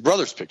 His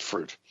brothers picked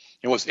fruit.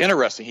 And what's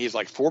interesting, he has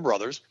like 4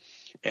 brothers,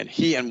 and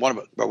he and one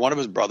of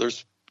his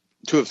brothers,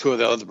 two of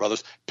the other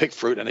brothers, picked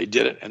fruit, and they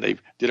did it, and they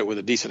did it with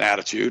a decent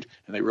attitude,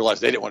 and they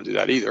realized they didn't want to do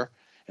that either.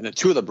 And then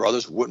 2 of the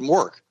brothers wouldn't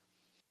work.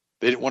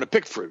 They didn't want to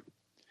pick fruit.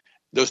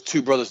 Those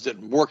 2 brothers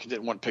didn't work and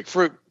didn't want to pick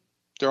fruit.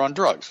 They're on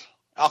drugs,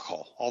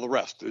 alcohol, all the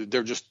rest.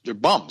 They're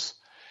bums.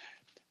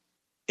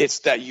 It's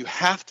that you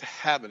have to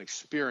have an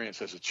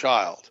experience as a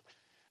child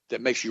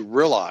that makes you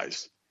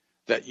realize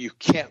that you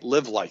can't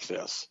live like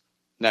this.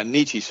 Now,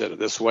 Nietzsche said it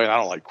this way, and I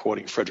don't like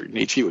quoting Friedrich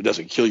Nietzsche. What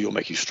doesn't kill you will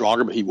make you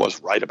stronger, but he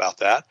was right about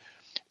that.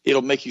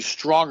 It'll make you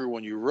stronger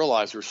when you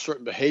realize there's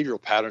certain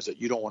behavioral patterns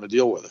that you don't want to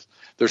deal with.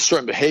 There's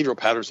certain behavioral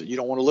patterns that you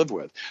don't want to live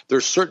with.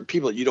 There's certain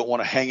people that you don't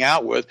want to hang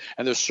out with,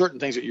 and there's certain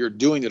things that you're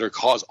doing that are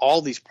cause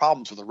all these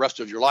problems for the rest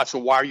of your life. So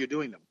why are you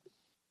doing them?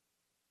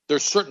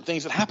 There's certain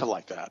things that happen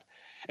like that.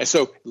 And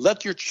so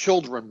let your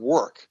children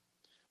work.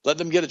 Let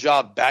them get a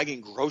job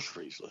bagging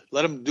groceries.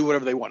 Let them do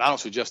whatever they want. I don't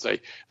suggest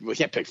we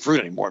can't pick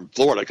fruit anymore in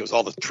Florida because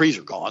all the trees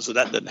are gone, so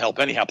that doesn't help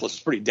anyhow. Plus,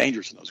 it's pretty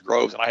dangerous in those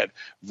groves. And I had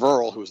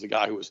Verl, who was the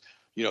guy who was,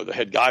 the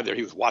head guy there.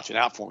 He was watching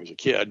out for me as a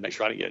kid, make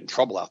sure I didn't get in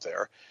trouble out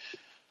there.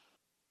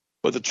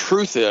 But the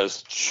truth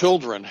is,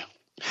 children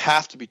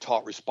have to be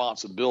taught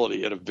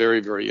responsibility at a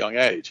very, very young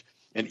age.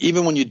 And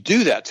even when you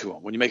do that to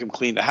them, when you make them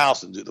clean the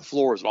house and do the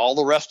floors and all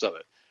the rest of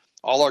it,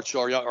 all our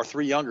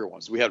 3 younger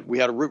ones, we had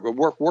a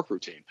work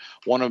routine.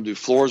 One of them do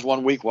floors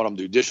one week, one of them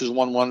do dishes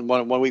one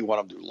week, one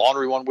of them do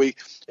laundry one week,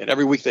 and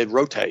every week they'd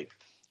rotate.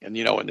 And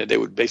and they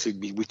would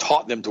basically we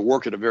taught them to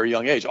work at a very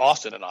young age.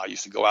 Austin and I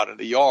used to go out in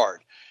the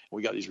yard.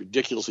 We got these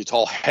ridiculously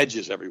tall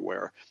hedges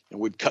everywhere, and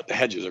we'd cut the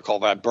hedges. They're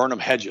called Burnham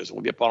hedges. And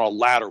we'd be up on a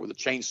ladder with a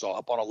chainsaw,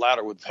 up on a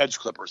ladder with hedge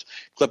clippers,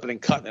 clipping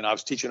and cutting. And I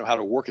was teaching them how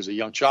to work as a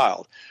young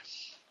child.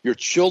 Your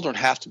children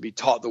have to be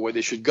taught the way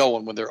they should go,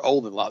 and when they're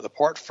old and not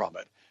depart from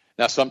it.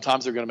 Now,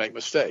 sometimes they're going to make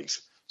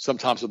mistakes.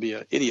 Sometimes they'll be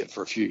an idiot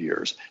for a few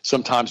years.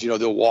 Sometimes,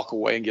 they'll walk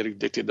away and get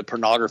addicted to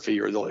pornography,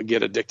 or they'll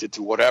get addicted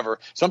to whatever.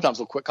 Sometimes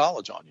they'll quit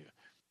college on you.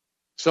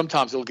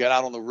 Sometimes they'll get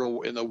out in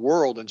the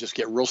world and just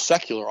get real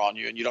secular on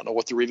you, and you don't know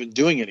what they're even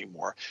doing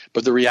anymore.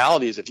 But the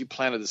reality is, if you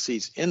planted the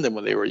seeds in them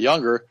when they were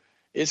younger,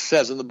 it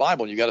says in the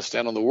Bible, and you got to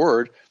stand on the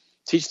word,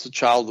 teach the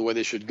child the way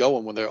they should go,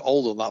 and when they're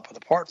old, they'll not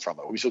depart from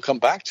it. We shall come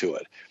back to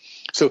it.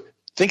 So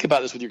think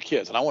about this with your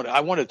kids. And I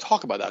want to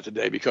talk about that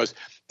today because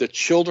the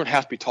children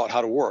have to be taught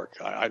how to work.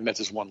 I met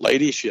this one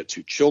lady. She had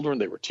 2 children.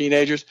 They were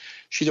teenagers.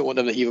 She didn't want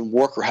them to even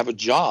work or have a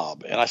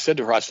job. And I said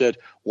to her,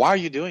 why are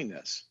you doing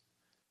this?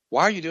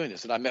 Why are you doing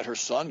this? And I met her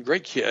son,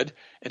 great kid.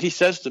 And he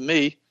says to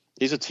me,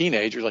 he's a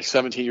teenager, like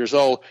 17 years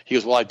old. He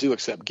goes, well, I do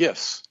accept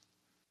gifts.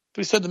 But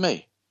he said to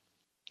me.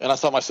 And I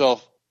thought to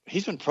myself,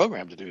 he's been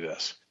programmed to do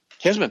this.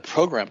 He hasn't been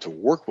programmed to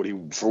work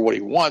for what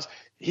he wants.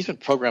 He's been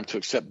programmed to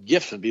accept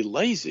gifts and be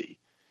lazy.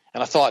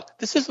 And I thought,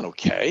 this isn't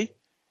okay.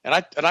 And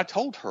I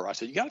told her, I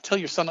said, you got to tell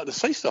your son not to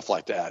say stuff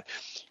like that.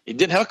 He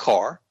didn't have a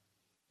car,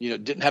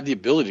 didn't have the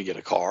ability to get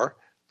a car,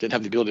 didn't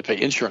have the ability to pay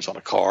insurance on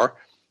a car,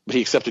 but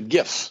he accepted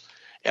gifts.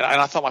 And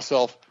I thought to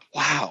myself,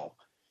 wow,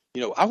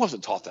 I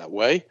wasn't taught that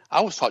way.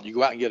 I was taught you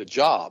go out and get a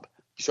job.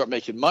 You start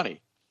making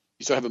money.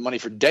 You start having money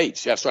for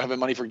dates. You start having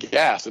money for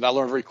gas. And I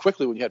learned very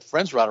quickly when you had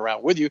friends ride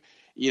around with you,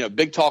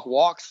 big talk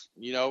walks,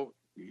 you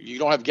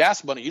don't have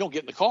gas money, you don't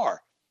get in the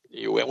car.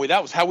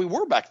 That was how we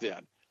were back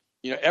then.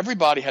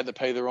 Everybody had to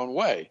pay their own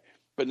way,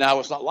 but now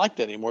it's not like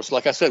that anymore. So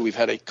like I said, we've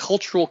had a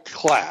cultural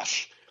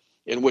clash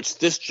in which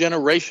this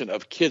generation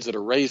of kids that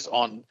are raised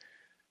on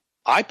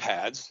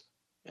iPads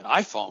and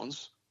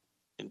iPhones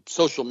and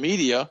social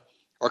media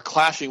are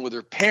clashing with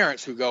their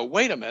parents who go,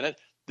 wait a minute,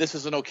 this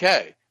isn't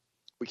okay.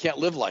 We can't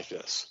live like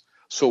this.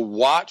 So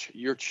watch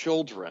your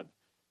children.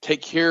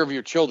 Take care of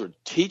your children.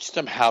 Teach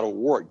them how to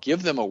work.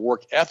 Give them a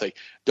work ethic.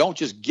 Don't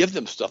just give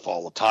them stuff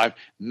all the time.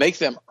 Make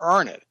them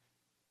earn it.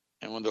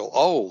 And when they're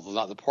old, they'll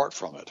not depart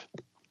from it.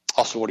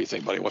 Also, what do you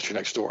think, buddy? What's your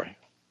next story?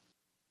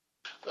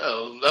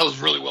 Well, that was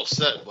really well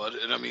said, bud.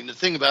 And I mean, the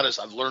thing about it is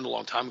I've learned a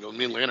long time ago, and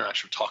me and Leonard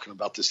actually were talking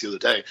about this the other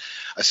day.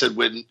 I said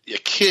when a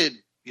kid,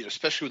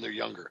 especially when they're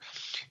younger,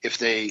 if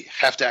they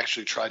have to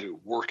actually try to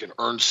work and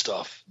earn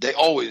stuff, they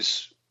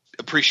always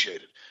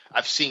appreciate it.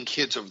 I've seen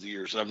kids over the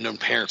years, and I've known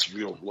parents,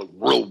 like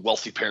real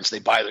wealthy parents, they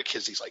buy their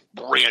kids these like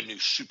brand new,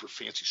 super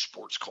fancy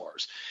sports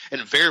cars.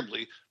 And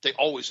invariably, they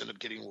always end up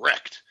getting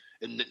wrecked.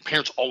 And the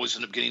parents always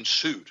end up getting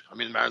sued. I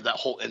mean, remember that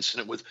whole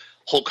incident with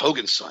Hulk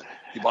Hogan's son.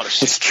 He bought a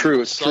It's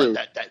true. It's son,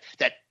 true.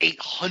 that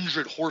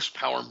 800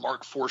 horsepower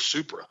Mark IV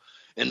Supra.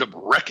 Ended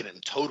up wrecking it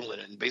and totaling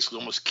it and basically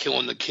almost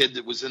killing the kid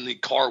that was in the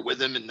car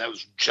with him, and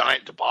those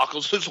giant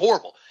debacles. It was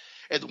horrible.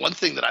 And the one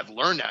thing that I've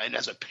learned now, and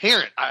as a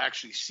parent, I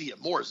actually see it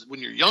more, is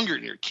when you're younger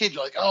and you're a kid,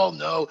 you're like, oh,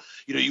 no,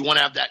 you want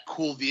to have that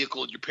cool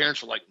vehicle. And your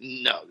parents are like,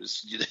 no,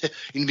 you need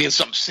to be in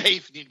something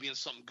safe. You need to be in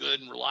something good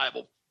and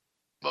reliable.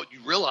 But you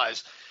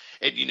realize,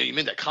 and you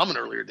made that comment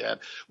earlier, Dad,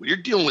 when you're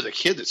dealing with a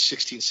kid that's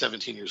 16,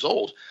 17 years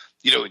old,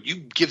 and you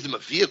give them a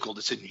vehicle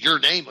that's in your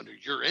name under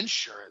your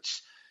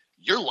insurance,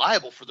 you're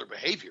liable for their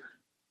behavior.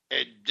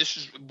 And this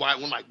is why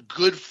one of my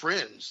good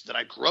friends that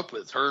I grew up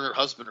with, her and her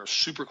husband are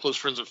super close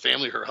friends of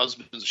family. Her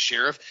husband's a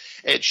sheriff,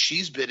 and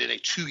she's been in a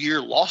 2-year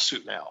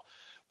lawsuit now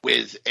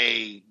with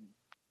a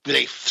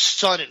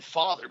son and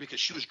father because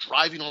she was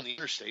driving on the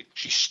interstate.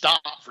 She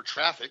stopped for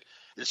traffic.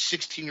 This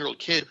 16-year-old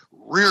kid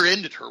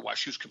rear-ended her while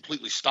she was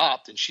completely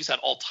stopped, and she's had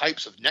all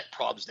types of neck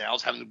problems now.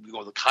 She's having to go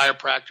to the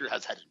chiropractor,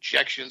 has had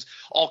injections,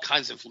 all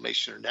kinds of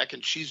inflammation in her neck,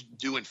 and she's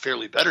doing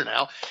fairly better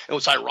now. And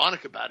what's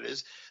ironic about it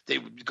is they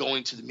were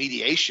going to the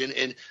mediation,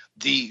 and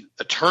the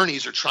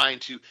attorneys are trying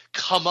to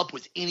come up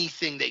with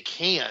anything they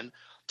can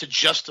to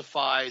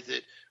justify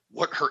that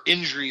what her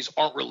injuries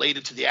aren't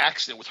related to the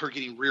accident with her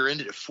getting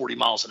rear-ended at 40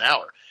 miles an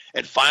hour.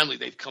 And finally,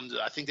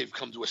 I think they've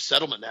come to a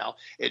settlement now.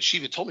 And she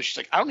even told me, she's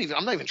like, I'm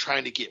not even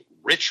trying to get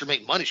rich or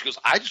make money. She goes,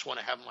 I just want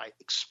to have my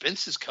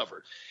expenses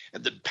covered.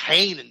 And the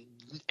pain and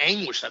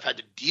anguish I've had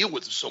to deal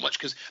with so much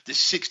because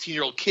this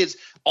 16-year-old kid's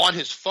on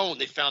his phone.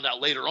 They found out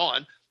later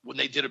on when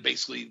they did a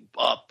basically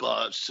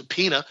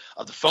subpoena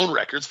of the phone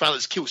records, found out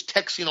this kid was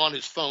texting on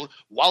his phone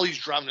while he's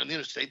driving on the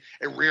interstate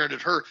and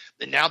rear-ended her.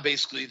 And now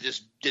basically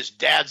this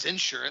dad's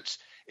insurance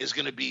is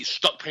going to be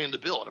stuck paying the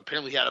bill. And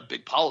apparently he had a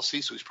big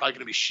policy, so he's probably going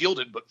to be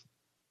shielded. But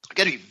I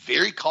got to be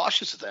very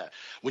cautious of that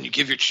when you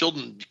give your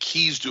children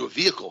keys to a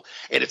vehicle.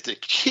 And if the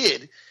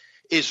kid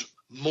is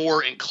going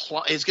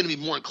to be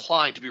more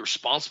inclined to be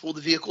responsible with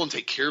the vehicle and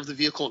take care of the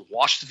vehicle and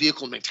wash the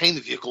vehicle and maintain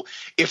the vehicle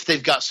if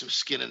they've got some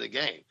skin in the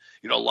game.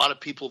 A lot of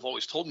people have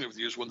always told me over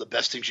the years one of the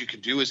best things you can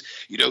do is,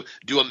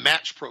 do a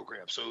match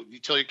program. So you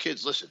tell your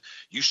kids, listen,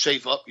 you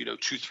save up, $2,000,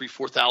 $3,000,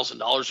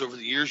 $4,000 over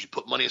the years. You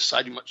put money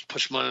aside, you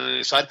push money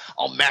aside.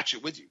 I'll match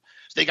it with you.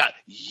 So they got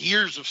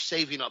years of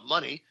saving up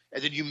money,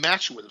 and then you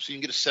match it with them. So you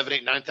can get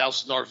a $7,000, $8,000,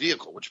 $9,000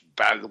 vehicle, which,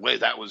 by the way,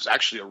 that was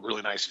actually a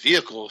really nice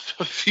vehicle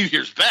a few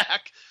years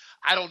back.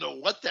 I don't know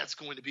what that's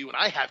going to be when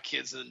I have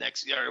kids in the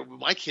next year. When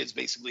my kids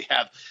basically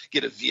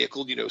get a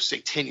vehicle,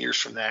 say 10 years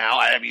from now.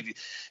 I mean,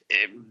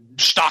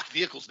 stock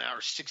vehicles now are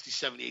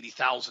 $60,000,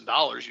 $70,000,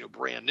 $80,000,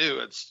 brand new.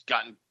 It's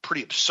gotten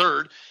pretty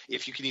absurd.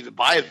 If you can even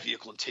buy a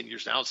vehicle in 10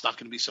 years now, it's not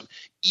going to be some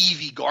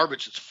EV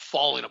garbage that's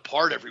falling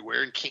apart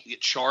everywhere and can't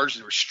get charged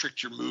and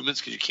restrict your movements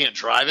because you can't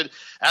drive it.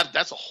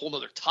 That's a whole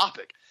other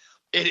topic.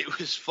 And it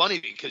was funny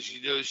because,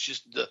 it's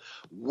just the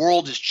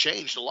world has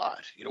changed a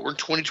lot. We're in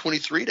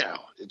 2023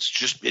 now. It's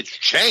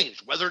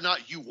changed. Whether or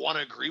not you want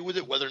to agree with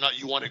it, whether or not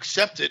you want to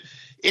accept it,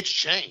 it's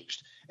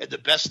changed. And the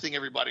best thing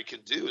everybody can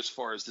do as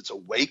far as it's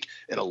awake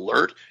and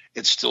alert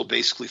and still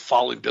basically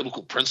following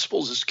biblical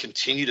principles is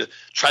continue to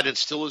try to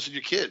instill those in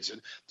your kids. And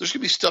there's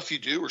going to be stuff you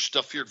do or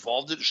stuff you're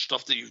involved in or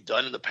stuff that you've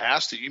done in the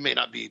past that you may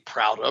not be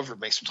proud of or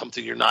make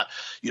something you're not,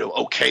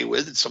 okay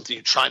with. It's something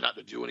you try not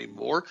to do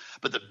anymore.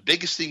 But the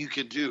biggest thing you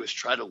can do is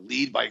try to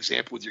lead by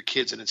example with your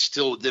kids and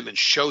instill with them and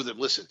show them,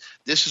 listen,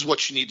 this is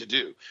what you need to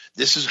do.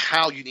 This is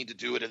how you need to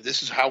do it. And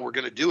this is how we're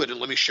going to do it. And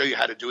let me show you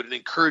how to do it and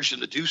encourage them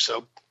to do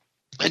so.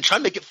 And try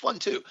to make it fun,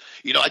 too.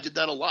 I did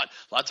that a lot.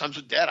 A lot of times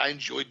with Dad, I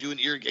enjoyed doing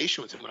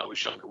irrigation with him when I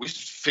was younger. We used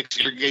to fix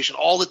irrigation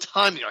all the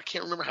time. I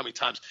can't remember how many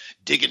times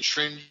digging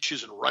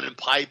trenches and running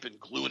pipe and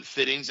gluing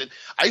fittings. And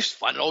I used to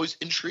find it always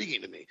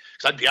intriguing to me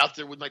because I'd be out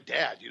there with my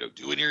dad,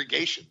 doing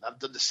irrigation. I've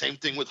done the same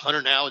thing with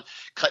Hunter now and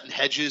cutting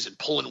hedges and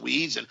pulling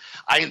weeds. And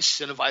I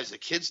incentivize the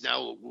kids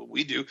now. What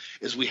we do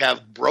is we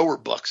have grower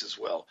bucks as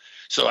well.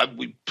 So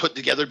we put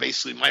together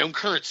basically my own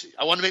currency.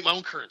 I want to make my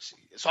own currency.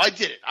 So I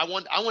did it. I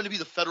want to be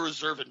the Federal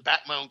Reserve and back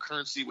my own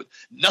currency with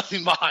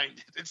nothing behind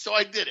it. And so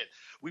I did it.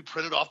 We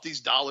printed off these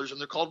dollars, and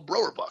they're called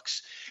grower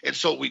bucks. And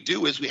so what we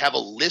do is we have a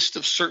list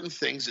of certain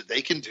things that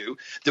they can do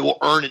that will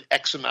earn an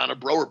X amount of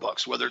grower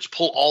bucks, whether it's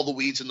pull all the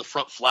weeds in the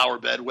front flower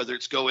bed, whether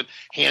it's go and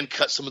hand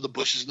cut some of the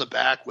bushes in the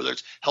back, whether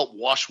it's help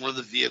wash one of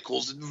the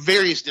vehicles,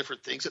 various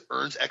different things that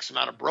earns X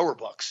amount of grower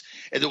bucks.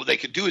 And then what they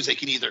can do is they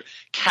can either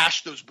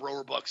cash those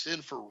grower bucks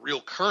in for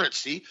real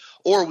currency,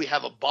 or we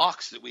have a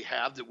box that we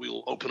have that we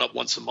will open up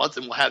once a month,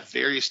 and we'll have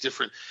various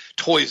different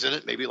toys in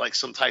it, maybe like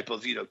some type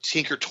of,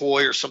 tinker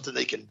toy or something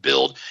they can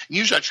build. And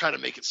usually I try to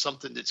make it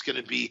something that's going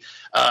to be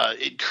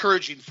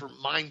encouraging for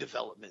mind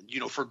development,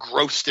 for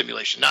growth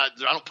stimulation. I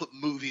don't put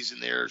movies in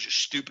there or just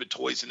stupid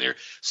toys in there,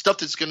 stuff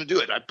that's going to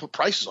do it. I put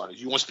prices on it.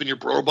 You want to spend your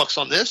grower bucks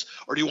on this,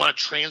 or do you want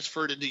to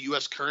transfer it into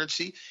U.S.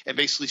 currency and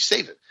basically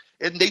save it?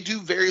 and they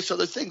do various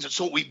other things. And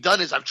so what we've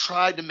done is I've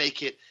tried to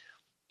make it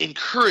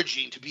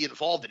encouraging to be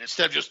involved in,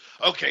 instead of just,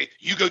 okay,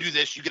 you go do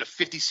this, you get a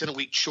 50 cent a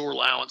week chore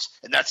allowance,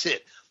 and that's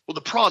it. Well,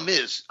 the problem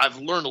is, I've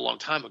learned a long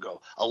time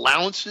ago,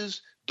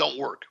 allowances don't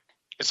work.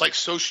 It's like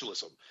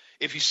socialism.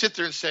 If you sit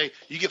there and say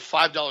you get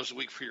 $5 a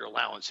week for your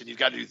allowance and you've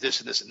got to do this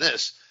and this and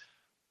this,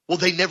 well,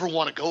 they never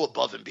want to go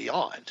above and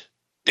beyond.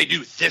 They do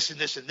this and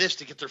this and this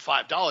to get their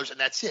 $5, and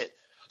that's it.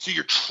 So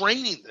you're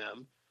training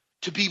them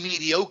to be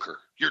mediocre.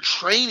 You're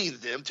training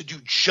them to do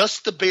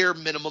just the bare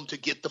minimum to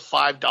get the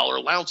 $5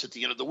 allowance at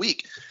the end of the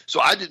week. So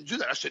I didn't do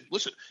that. I said,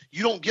 listen,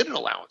 you don't get an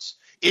allowance.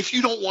 If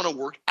you don't want to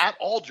work at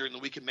all during the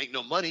week and make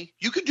no money,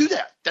 you can do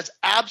that. That's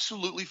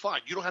absolutely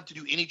fine. You don't have to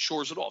do any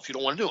chores at all if you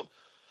don't want to do them.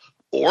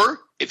 Or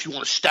if you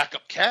want to stack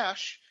up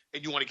cash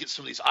and you want to get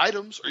some of these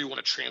items, or you want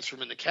to transfer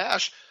them into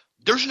cash,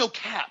 there's no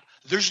cap.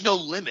 There's no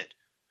limit.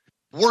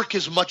 Work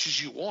as much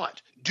as you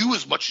want. Do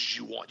as much as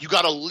you want. You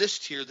got a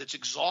list here that's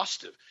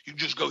exhaustive. You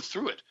just go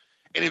through it.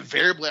 And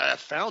invariably, I have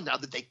found now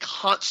that they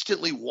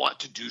constantly want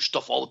to do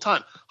stuff all the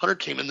time. Hunter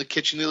came in the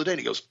kitchen the other day and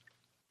he goes,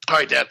 all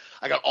right, Dad,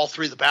 I got all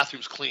 3 of the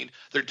bathrooms cleaned.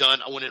 They're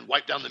done. I went in and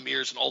wiped down the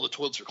mirrors and all the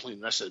toilets are clean.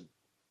 And I said,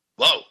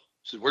 whoa.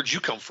 I said, where'd you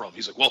come from?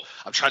 He's like, well,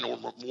 I'm trying to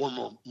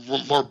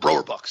earn more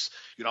Brower bucks.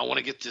 You know, I want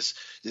to get this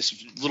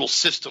little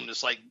system,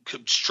 this like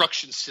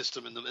construction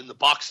system in the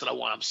box that I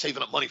want. I'm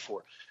saving up money for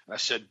it. And I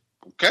said,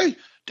 okay,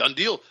 done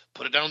deal.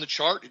 Put it down on the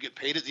chart. You get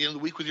paid at the end of the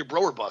week with your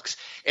Brower bucks.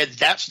 And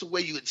that's the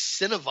way you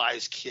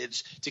incentivize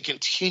kids to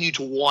continue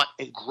to want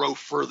and grow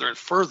further and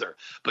further.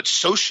 But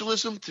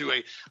socialism through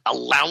a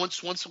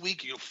allowance once a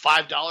week,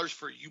 $5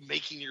 for you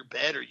making your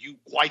bed or you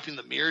wiping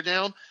the mirror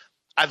down,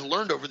 I've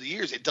learned over the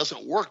years it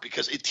doesn't work,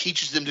 because it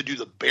teaches them to do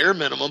the bare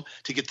minimum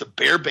to get the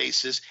bare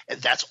basis, and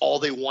that's all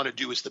they want to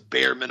do is the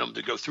bare minimum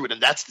to go through it.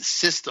 And that's the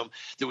system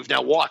that we've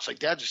now watched. Like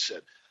Dad just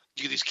said,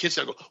 you get these kids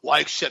that go, well,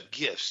 I accept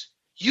gifts.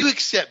 You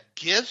accept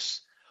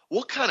gifts?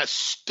 What kind of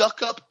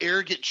stuck-up,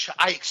 arrogant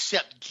I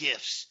accept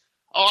gifts.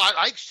 Oh,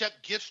 I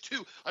accept gifts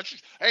too.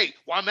 Hey,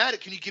 while I'm at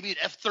it, can you give me an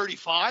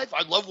F-35?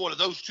 I'd love one of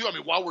those too. I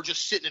mean, while we're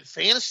just sitting in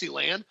fantasy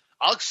land,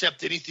 I'll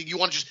accept anything you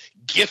want to just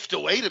gift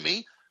away to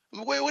me.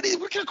 Wait, what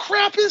kind of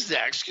crap is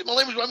that? Excuse my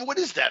language. I mean, what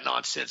is that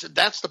nonsense? And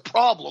that's the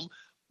problem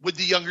with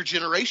the younger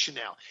generation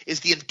now, is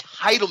the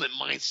entitlement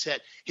mindset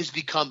has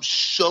become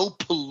so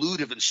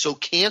pollutive and so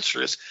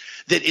cancerous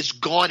that it's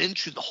gone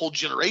into the whole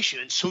generation,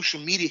 and social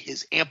media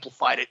has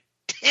amplified it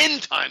 10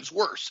 times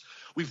worse.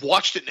 We've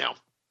watched it now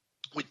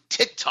with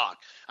TikTok.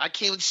 I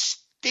can't even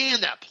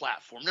stand that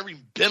platform. Never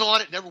even been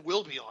on it, never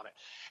will be on it.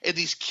 And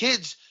these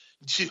kids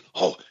see,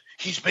 oh,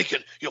 he's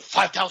making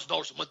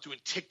 $5,000 a month doing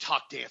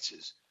TikTok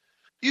dances.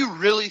 You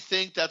really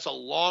think that's a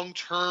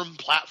long-term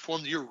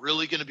platform that you're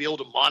really going to be able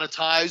to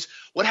monetize?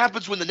 What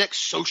happens when the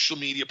next social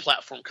media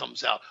platform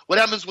comes out? What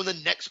happens when the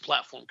next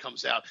platform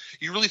comes out?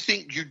 You really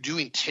think you're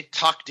doing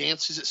TikTok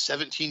dances at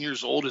 17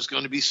 years old is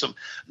going to be some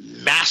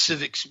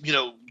massive,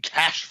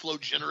 cash flow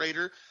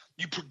generator?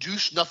 You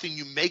produce nothing,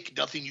 you make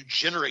nothing, you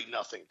generate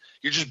nothing.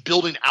 You're just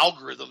building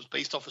algorithms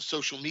based off a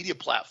social media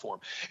platform.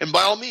 And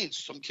by all means,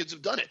 some kids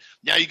have done it.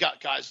 Now you got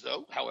guys,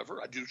 though, however,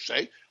 I do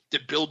say,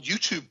 that build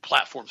YouTube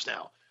platforms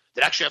now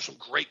that actually have some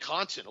great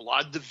content. A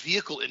lot of the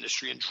vehicle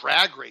industry and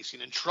drag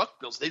racing and truck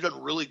builds, they've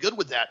done really good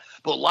with that.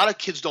 But a lot of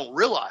kids don't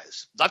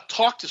realize. I've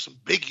talked to some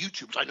big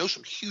YouTubers. I know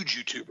some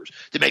huge YouTubers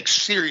that make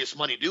serious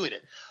money doing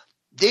it.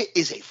 There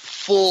is a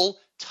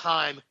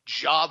full-time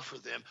job for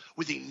them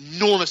with the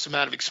enormous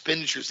amount of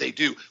expenditures they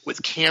do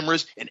with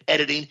cameras and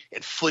editing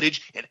and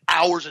footage and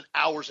hours and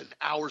hours and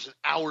hours and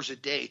hours a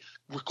day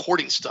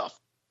recording stuff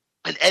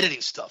and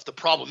editing stuff. The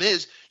problem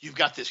is you've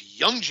got this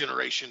young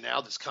generation now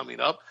that's coming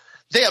up.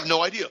 They have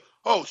no idea.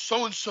 Oh,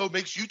 so-and-so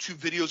makes YouTube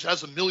videos,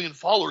 has 1 million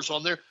followers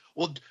on there.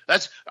 Well,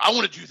 I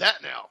want to do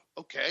that now.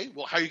 Okay,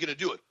 well, how are you going to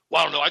do it?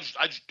 Well, I don't know.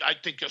 I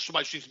think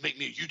somebody needs to make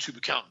me a YouTube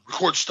account,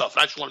 record stuff,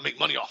 and I just want to make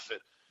money off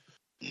it.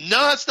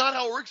 No, that's not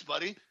how it works,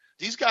 buddy.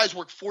 These guys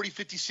work 40,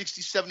 50,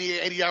 60, 70,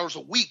 80 hours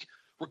a week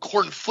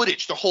recording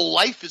footage. Their whole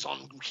life is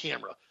on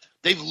camera.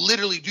 They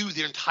literally do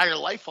their entire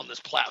life on this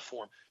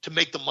platform to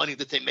make the money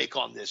that they make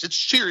on this. It's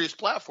a serious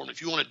platform.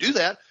 If you want to do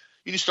that,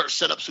 you need to start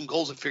set up some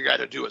goals and figure out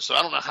how to do it. So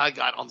I don't know how I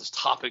got on this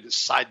topic, this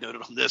side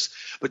noted on this,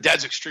 but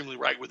Dad's extremely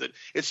right with it.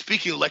 It's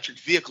speaking of electric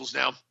vehicles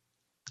now,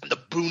 and the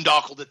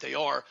boondoggle that they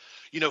are.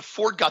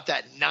 Ford got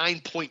that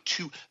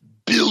 $9.2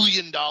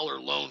 billion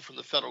loan from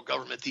the federal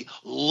government, the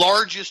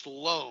largest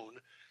loan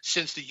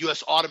since the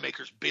U.S.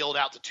 automakers bailed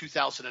out the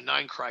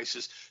 2009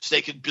 crisis so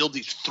they could build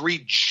these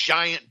 3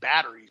 giant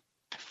battery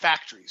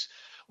factories.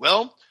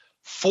 Well,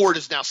 Ford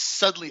has now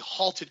suddenly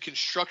halted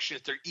construction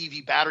at their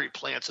EV battery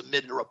plants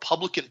amid a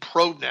Republican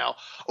probe now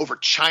over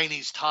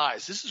Chinese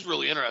ties. This is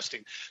really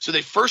interesting. So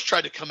they first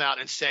tried to come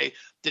out and say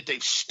that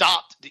they've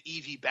stopped the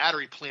EV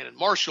battery plant in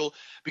Marshall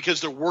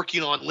because they're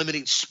working on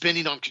limiting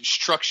spending on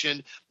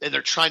construction, and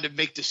they're trying to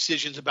make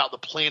decisions about the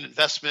planned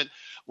investment.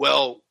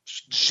 Well,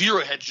 Zero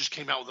Hedge just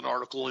came out with an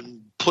article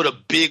and put a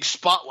big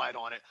spotlight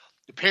on it.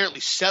 Apparently,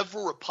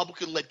 several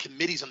Republican-led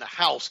committees on the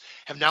House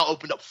have now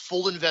opened up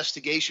full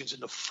investigations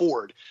into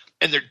Ford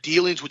and their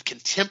dealings with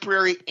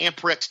contemporary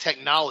Amperex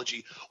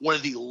technology, one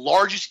of the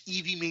largest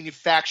EV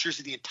manufacturers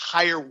in the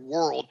entire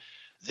world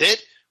that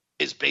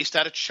is based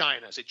out of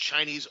China. It's a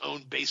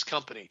Chinese-owned base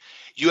company.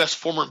 U.S.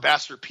 former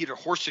Ambassador Peter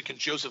Horsick and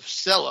Joseph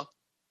Sella,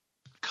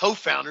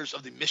 co-founders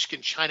of the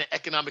Michigan China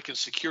Economic and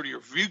Security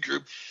Review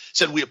Group,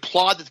 said, "We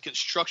applaud that the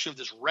construction of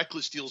this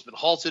reckless deal has been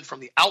halted. From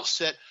the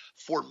outset,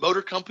 Ford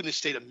Motor Company, the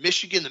state of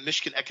Michigan, the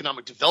Michigan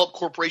Economic Development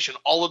Corporation,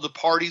 all of the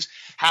parties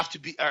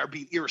are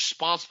being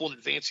irresponsible in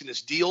advancing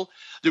this deal.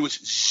 There was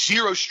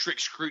zero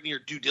strict scrutiny or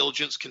due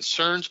diligence.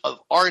 Concerns of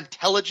our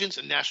intelligence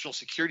and national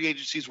security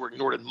agencies were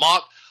ignored and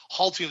mocked.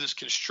 Halting of this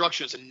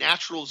construction is a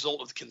natural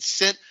result of the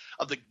consent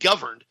of the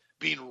governed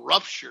being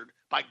ruptured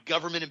by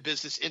government and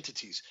business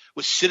entities.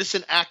 With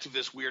citizen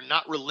activists, we are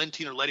not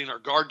relenting or letting our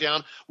guard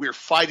down. We are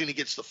fighting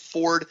against the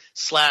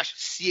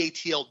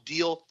Ford/CATL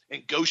deal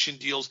and Goshen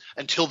deals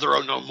until there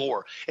are no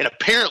more." And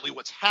apparently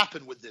what's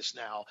happened with this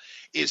now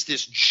is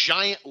this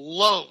giant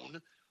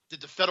loan that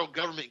the federal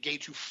government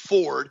gave to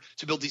Ford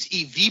to build these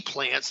EV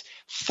plants.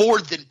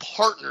 Ford then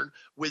partnered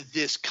with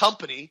this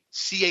company,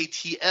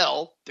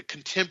 CATL, the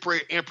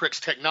Contemporary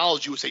Amperex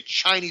Technology, was a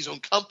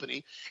Chinese-owned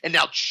company, and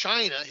now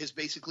China has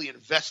basically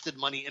invested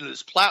money into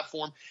this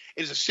platform.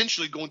 It is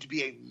essentially going to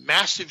be a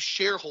massive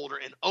shareholder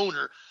and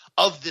owner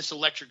of this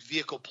electric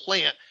vehicle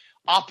plant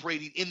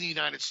operating in the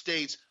United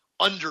States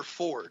under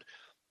Ford.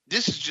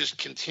 This is just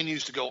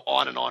continues to go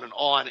on and on and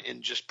on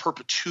in just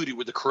perpetuity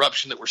with the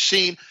corruption that we're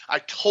seeing. I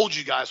told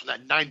you guys when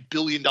that $9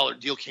 billion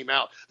deal came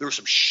out, there was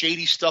some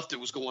shady stuff that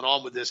was going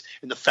on with this,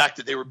 and the fact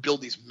that they were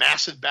building these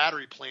massive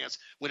battery plants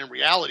when in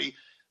reality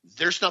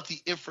there's not the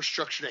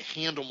infrastructure to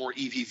handle more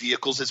EV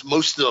vehicles. As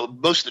most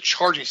of the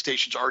charging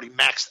stations are already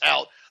maxed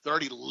out. They're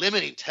already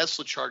limiting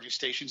Tesla charging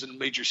stations in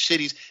major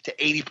cities to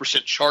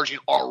 80% charging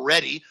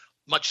already,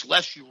 much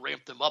less you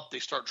ramp them up. They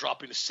start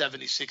dropping to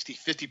 70, 60,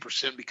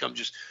 50%, become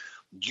just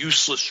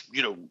useless,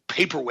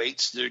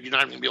 paperweights that you're not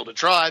even going to be able to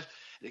drive.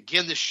 And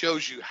again, this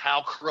shows you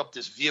how corrupt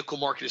this vehicle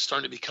market is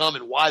starting to become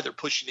and why they're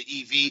pushing the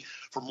EV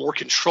for more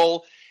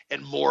control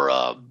and more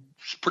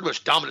pretty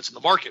much dominance in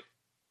the market.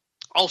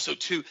 Also,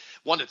 too,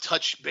 wanted to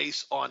touch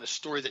base on a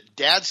story that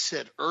Dad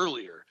said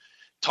earlier,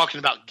 talking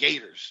about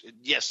gators.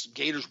 Yes,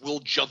 gators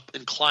will jump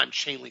and climb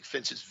chain link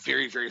fences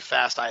very, very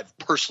fast. I have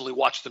personally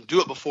watched them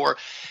do it before.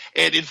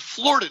 And in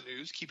Florida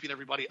news, keeping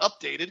everybody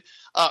updated,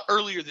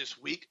 earlier this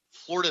week,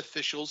 Florida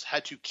officials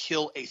had to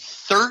kill a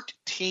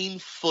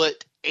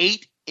 13-foot,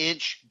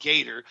 8-inch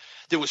gator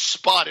that was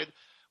spotted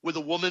with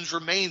a woman's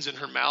remains in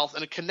her mouth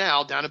in a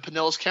canal down in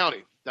Pinellas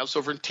County. That was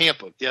over in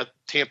Tampa. Yeah,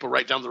 Tampa,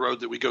 right down the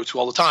road that we go to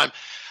all the time.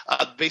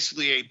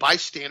 Basically, a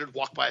bystander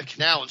walked by a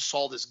canal and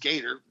saw this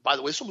gator. By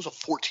the way, this one was a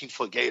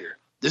 14-foot gator.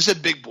 This is a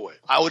big boy.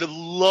 I would have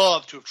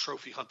loved to have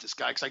trophy hunt this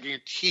guy because I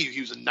guarantee you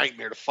he was a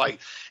nightmare to fight,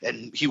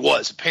 and he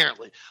was,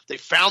 apparently. They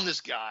found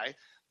this guy.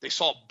 They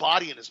saw a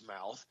body in his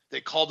mouth. They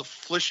called the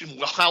Fish and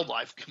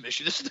Wildlife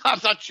Commission. I'm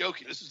not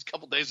joking. This is a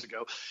couple days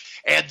ago.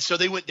 And so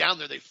they went down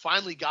there. They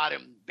finally got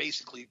him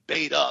basically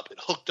bait up and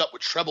hooked up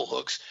with treble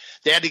hooks.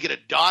 They had to get a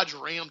Dodge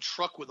Ram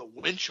truck with a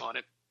winch on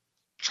it,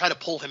 try to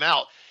pull him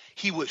out.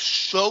 He was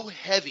so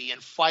heavy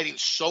and fighting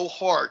so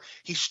hard,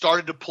 he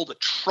started to pull the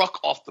truck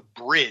off the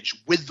bridge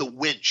with the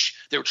winch.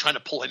 They were trying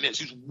to pull him in.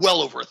 So he was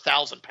well over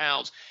 1,000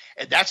 pounds,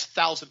 and that's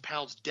 1,000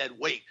 pounds dead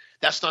weight.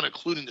 That's not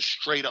including the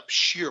straight up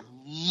sheer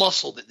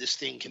muscle that this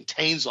thing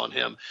contains on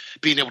him,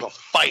 being able to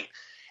fight.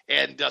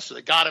 And so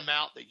they got him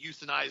out. They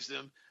euthanized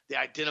him. They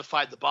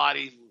identified the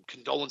body.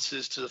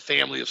 Condolences to the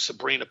family of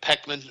Sabrina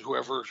Peckman,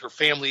 whoever her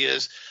family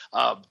is.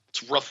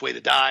 It's a rough way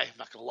to die, I'm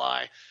not going to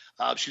lie.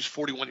 She was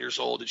 41 years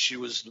old, and she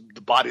was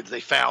the body that they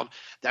found.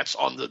 That's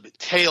on the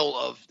tail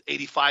of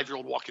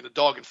 85-year-old walking the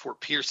dog in Fort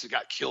Pierce that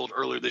got killed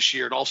earlier this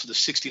year, and also the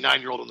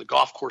 69-year-old on the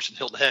golf course in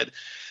Hilton Head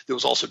that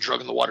was also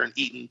drugged in the water and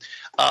eaten.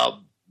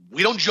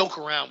 We don't joke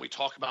around. We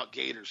talk about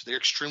gators. They're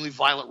extremely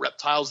violent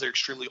reptiles. They're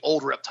extremely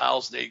old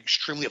reptiles. They're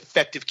extremely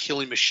effective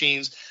killing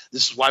machines.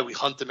 This is why we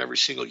hunt them every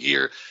single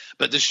year.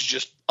 But this is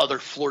just other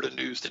Florida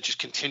news that just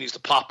continues to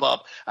pop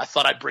up. I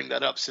thought I'd bring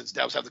that up since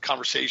I was having the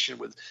conversation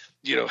with,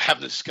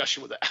 having a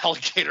discussion with the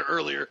alligator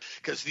earlier,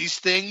 because these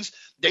things,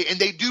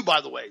 they do, by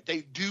the way,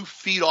 they do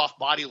feed off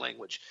body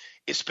language,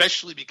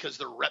 especially because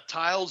they're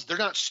reptiles. They're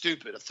not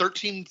stupid. A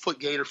 13-foot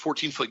gator,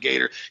 14-foot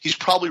gator, he's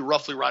probably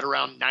roughly right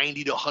around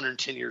 90 to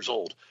 110 years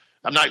old.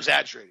 I'm not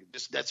exaggerating.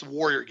 That's a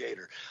warrior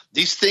gator.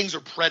 These things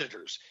are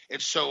predators.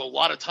 And so a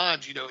lot of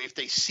times, if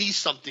they see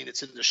something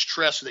that's in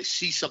distress or they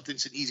see something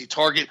that's an easy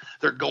target,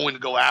 they're going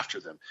to go after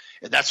them.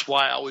 And that's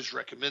why I always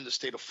recommend the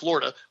state of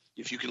Florida,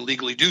 if you can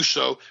legally do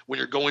so, when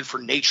you're going for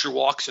nature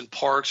walks in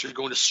parks or you're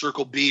going to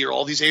Circle B or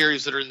all these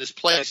areas that are in this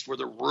place where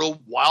they're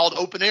real wild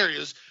open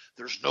areas,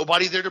 there's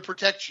nobody there to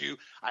protect you.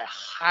 I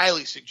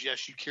highly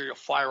suggest you carry a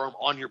firearm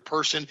on your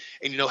person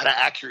and you know how to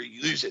accurately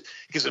use it.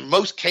 Because in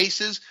most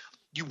cases,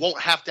 you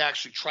won't have to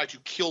actually try to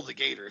kill the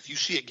gator. If you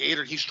see a gator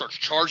and he starts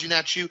charging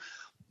at you,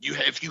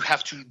 If you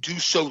have to do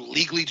so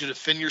legally to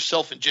defend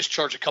yourself and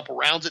discharge a couple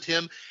rounds at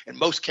him, in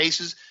most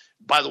cases,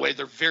 by the way,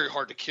 they're very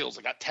hard to kill.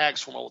 I got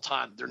tags for them all the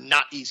time. They're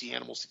not easy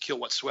animals to kill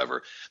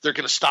whatsoever. They're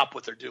going to stop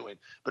what they're doing.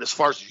 But as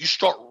far as you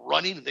start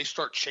running and they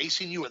start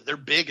chasing you and they're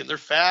big and they're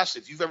fast,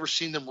 if you've ever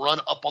seen them run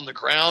up on the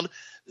ground,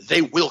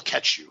 they will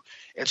catch you.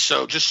 And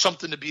so just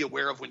something to be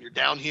aware of when you're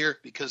down here,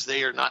 because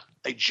they are not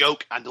a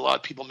joke. And a lot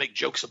of people make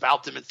jokes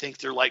about them and think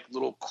they're like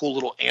cool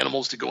little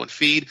animals to go and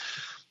feed.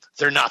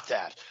 They're not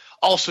that.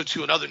 Also,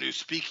 too, in other news,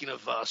 speaking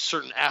of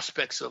certain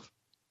aspects of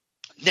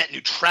net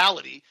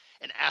neutrality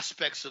and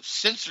aspects of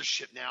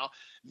censorship now,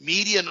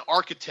 media and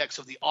architects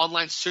of the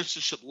online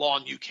censorship law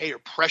in UK are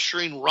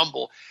pressuring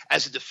Rumble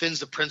as it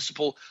defends the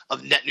principle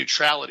of net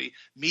neutrality.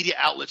 Media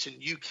outlets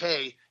in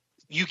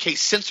UK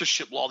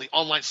censorship law, the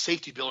online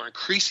safety bill, are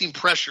increasing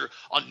pressure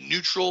on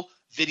neutral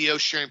video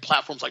sharing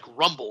platforms like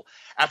Rumble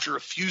after it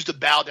refused to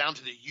bow down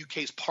to the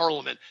UK's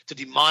parliament to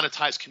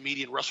demonetize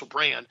comedian Russell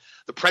Brand.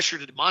 The pressure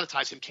to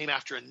demonetize him came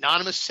after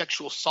anonymous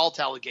sexual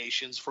assault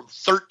allegations from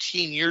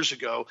 13 years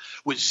ago,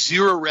 with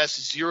zero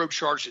arrests, zero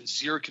charges, and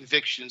zero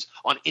convictions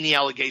on any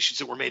allegations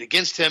that were made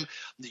against him.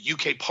 The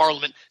UK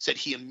parliament said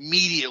he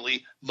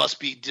immediately must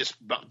be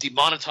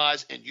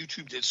demonetized, and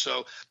YouTube did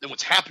so. Then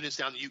what's happened is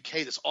down in the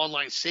UK, this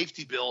online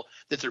safety bill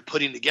that they're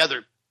putting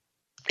together,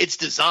 it's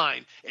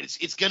designed, and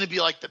it's going to be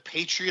like the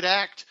Patriot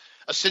Act,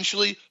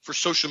 essentially, for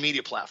social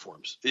media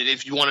platforms,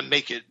 if you want to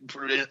make it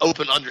an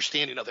open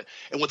understanding of it.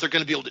 And what they're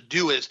going to be able to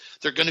do is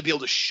they're going to be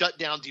able to shut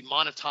down,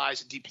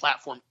 demonetize, and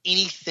deplatform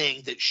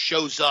anything that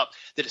shows up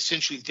that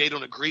essentially they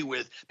don't agree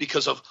with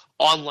because of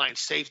online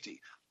safety.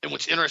 And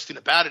what's interesting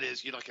about it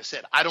is, like I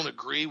said, I don't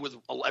agree with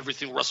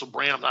everything Russell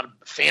Brand. I'm not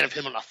a fan of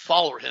him. I'm not a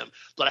follower of him,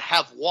 but I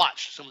have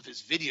watched some of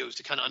his videos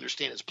to kind of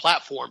understand his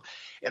platform.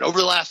 And over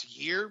the last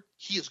year,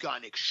 he has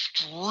gotten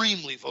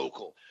extremely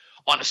vocal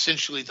on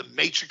essentially the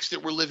matrix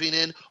that we're living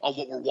in, on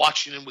what we're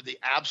watching in with the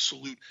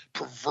absolute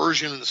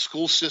perversion in the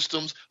school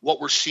systems, what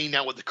we're seeing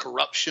now with the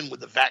corruption, with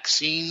the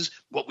vaccines,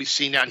 what we've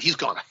seen now. And he's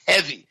gone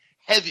heavy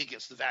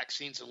against the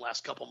vaccines in the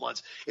last couple of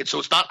months. And so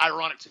it's not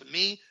ironic to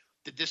me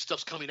that this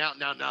stuff's coming out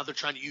now. Now they're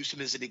trying to use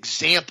him as an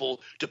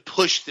example to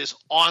push this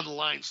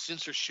online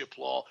censorship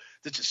law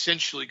that's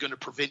essentially going to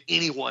prevent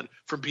anyone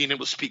from being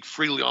able to speak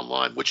freely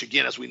online, which,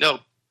 again, as we know,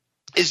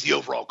 is the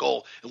overall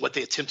goal and what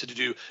they attempted to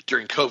do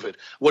during COVID.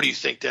 What do you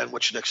think, Dan?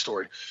 What's your next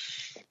story?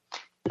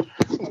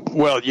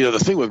 Well, the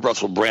thing with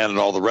Russell Brand and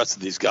all the rest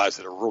of these guys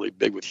that are really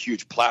big with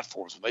huge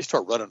platforms, when they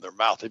start running their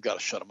mouth, they've got to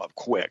shut them up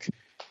quick.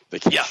 If they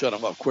can't shut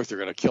them up quick, they're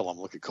going to kill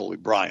them. Look at Kobe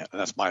Bryant, and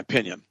that's my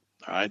opinion.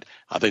 All right,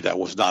 I think that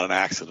was not an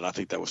accident. I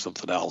think that was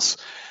something else.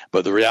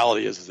 But the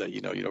reality is that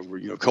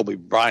Kobe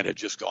Bryant had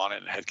just gone in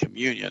and had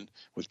communion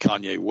with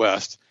Kanye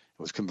West,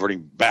 was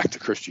converting back to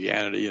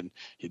Christianity, and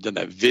he'd done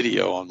that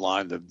video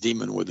online, The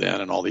Demon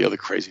Within, and all the other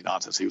crazy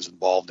nonsense he was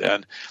involved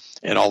in.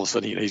 And all of a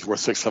sudden, he's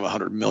worth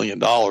 $600-700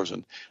 million,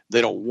 and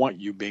they don't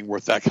want you being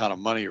worth that kind of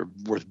money or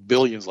worth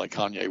billions like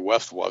Kanye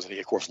West was. And he,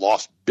 of course,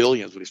 lost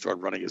billions when he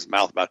started running his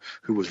mouth about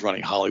who was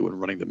running Hollywood and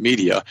running the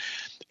media.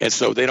 And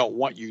so they don't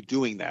want you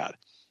doing that,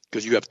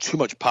 because you have too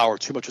much power,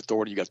 too much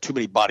authority. You got too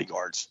many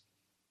bodyguards.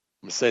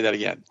 I'm going to say that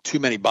again. Too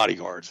many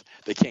bodyguards.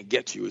 They can't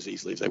get to you as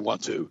easily as they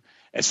want to.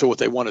 And so what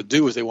they want to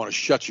do is they want to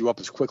shut you up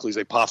as quickly as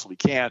they possibly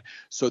can,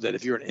 so that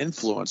if you're an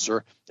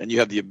influencer and you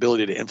have the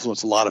ability to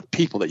influence a lot of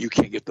people, that you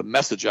can't get the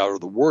message out or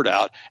the word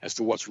out as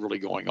to what's really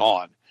going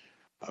on.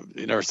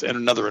 And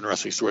another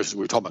interesting story is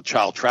we were talking about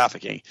child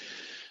trafficking.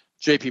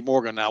 J.P.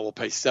 Morgan now will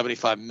pay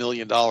 $75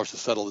 million to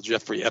settle the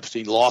Jeffrey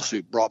Epstein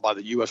lawsuit brought by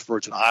the U.S.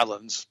 Virgin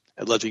Islands,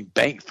 alleging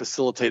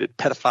bank-facilitated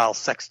pedophile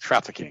sex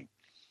trafficking.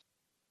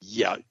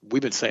 Yeah,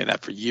 we've been saying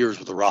that for years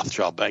with the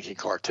Rothschild banking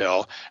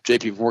cartel.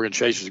 J.P. Morgan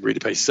Chase has agreed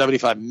to pay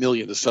 $75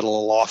 million to settle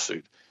a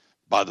lawsuit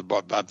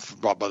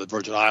brought by the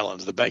Virgin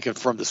Islands. The bank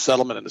confirmed the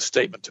settlement in a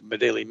statement to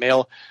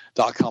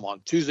DailyMail.com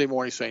on Tuesday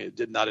morning, saying it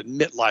did not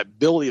admit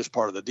liability as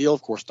part of the deal.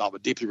 Of course not,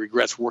 but deeply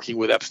regrets working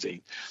with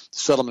Epstein. The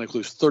settlement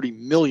includes $30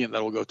 million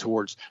that will go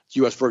towards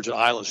U.S. Virgin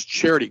Islands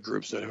charity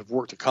groups that have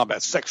worked to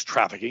combat sex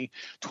trafficking,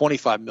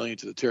 $25 million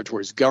to the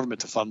territory's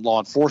government to fund law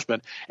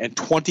enforcement, and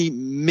 $20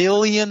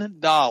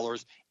 million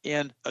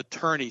in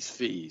attorney's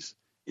fees.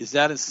 Is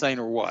that insane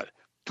or what?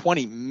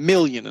 $20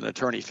 million in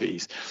attorney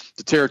fees.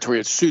 The territory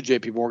had sued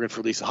J.P. Morgan for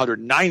at least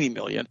 $190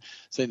 million,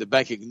 saying the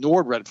bank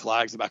ignored red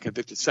flags about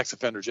convicted sex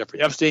offender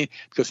Jeffrey Epstein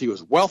because he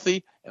was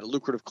wealthy and a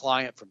lucrative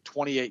client from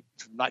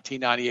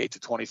 1998 to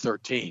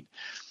 2013.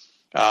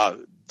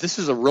 This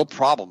is a real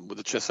problem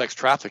with the sex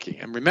trafficking.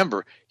 And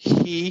remember,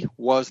 he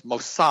was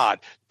Mossad.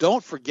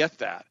 Don't forget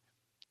that.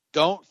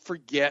 Don't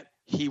forget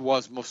he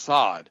was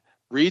Mossad.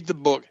 Read the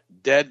book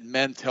Dead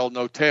Men Tell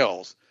No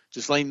Tales.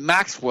 Ghislaine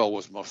Maxwell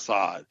was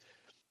Mossad.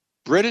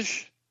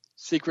 British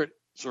Secret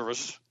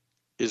Service,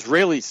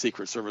 Israeli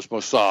Secret Service,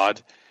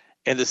 Mossad,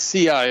 and the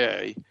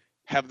CIA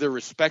have their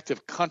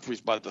respective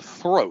countries by the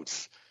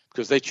throats,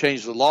 because they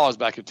changed the laws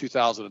back in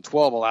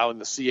 2012, allowing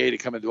the CIA to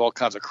come and do all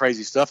kinds of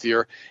crazy stuff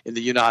here in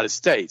the United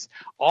States.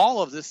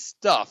 All of this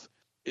stuff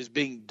is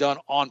being done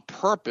on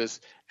purpose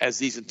as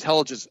these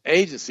intelligence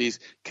agencies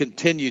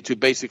continue to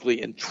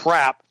basically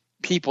entrap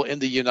people in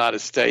the United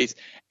States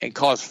and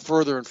cause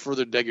further and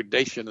further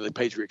degradation of the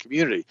patriot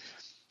community.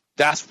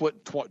 That's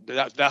what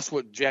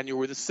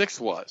January the 6th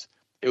was.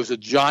 It was a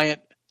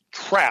giant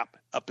trap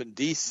up in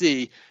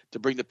D.C. to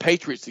bring the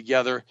patriots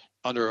together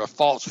under a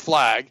false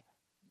flag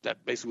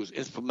that basically was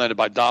implemented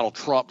by Donald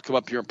Trump to come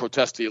up here and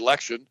protest the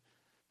election.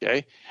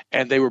 Okay,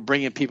 and they were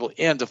bringing people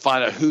in to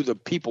find out who the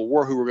people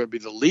were who were going to be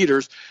the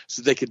leaders,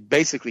 so they could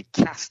basically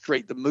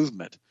castrate the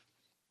movement.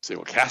 Say,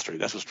 well, castrate,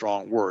 that's a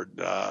strong word.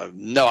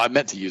 No, I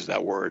meant to use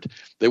that word.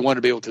 They wanted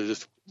to be able to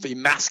just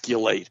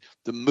emasculate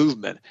the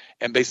movement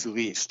and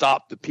basically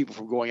stop the people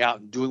from going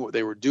out and doing what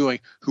they were doing,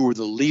 who were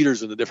the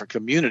leaders in the different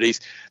communities.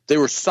 There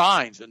were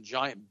signs and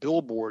giant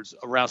billboards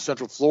around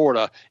Central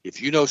Florida.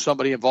 If you know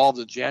somebody involved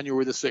in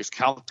January the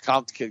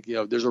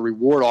 6th, there's a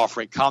reward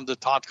offering.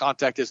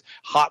 Contact this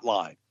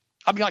hotline.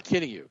 I'm not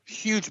kidding you.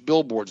 Huge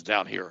billboards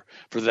down here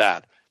for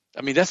that.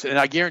 I mean, and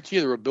I guarantee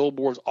you there were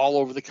billboards all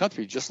over the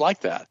country just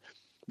like that,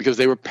 because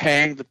they were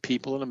paying the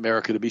people in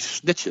America to be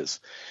snitches.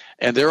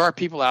 And there are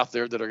people out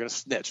there that are going to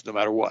snitch no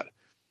matter what.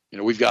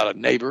 We've got a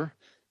neighbor,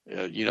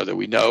 that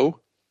we know,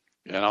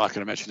 and I'm not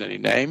going to mention any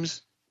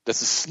names,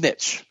 that's a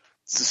snitch.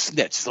 It's a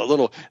snitch.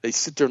 So they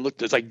sit there and look.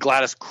 There's like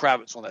Gladys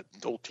Kravitz on that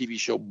old TV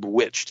show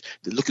Bewitched.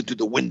 They're looking through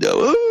the window.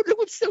 Oh, look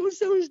what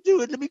so-and-so is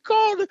doing. Let me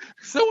call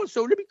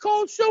so-and-so. Let me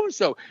call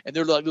so-and-so. And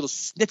they're like little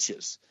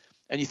snitches.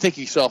 And you think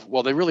to yourself,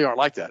 well, they really aren't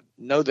like that.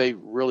 No, they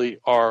really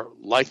are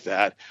like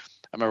that.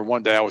 I remember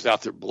one day I was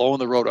out there blowing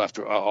the road off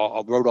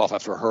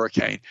after a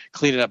hurricane,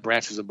 cleaning up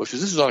branches and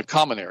bushes. This is on a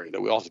common area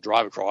that we also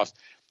drive across.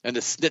 And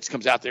the snitch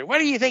comes out there. What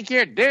do you think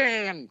you're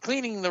doing?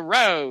 Cleaning the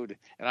road.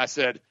 And I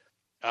said,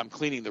 I'm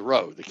cleaning the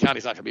road. The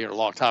county's not going to be here in a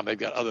long time. They've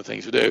got other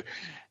things to do.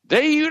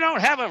 You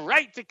don't have a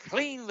right to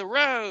clean the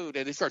road.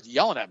 And he starts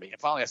yelling at me. And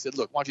finally I said,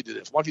 look, why don't you do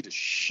this? Why don't you just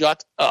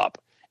shut up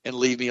and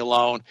leave me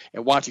alone?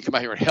 And why don't you come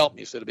out here and help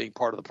me instead of being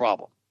part of the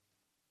problem?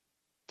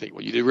 Think,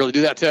 well, you did really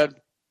do that, Ted?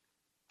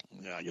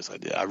 Yeah, I guess I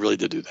did. I really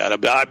did do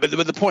that. But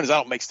the point is, I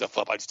don't make stuff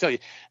up. I just tell you.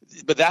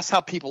 But that's how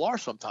people are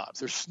sometimes.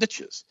 They're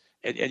snitches,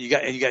 and you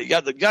got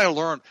to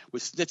learn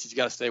with snitches. You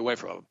got to stay away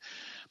from them.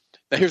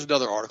 Now, here's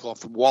another article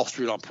from Wall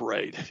Street on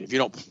Parade. If you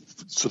don't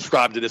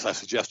subscribe to this, I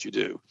suggest you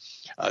do.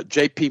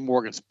 J.P.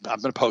 Morgan's.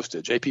 I'm going to post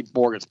it. J.P.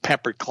 Morgan's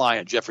pampered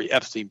client Jeffrey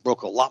Epstein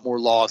broke a lot more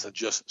laws than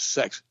just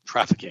sex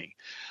trafficking.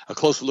 A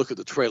closer look at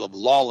the trail of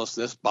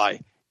lawlessness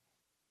by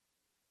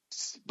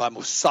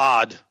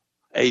Mossad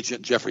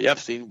agent Jeffrey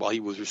Epstein, while he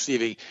was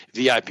receiving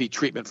VIP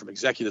treatment from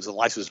executives and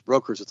licensed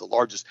brokers at the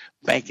largest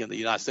bank in the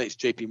United States,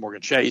 J.P. Morgan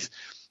Chase,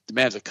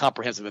 demands a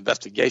comprehensive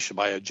investigation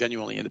by a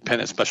genuinely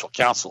independent special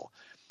counsel.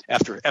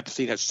 After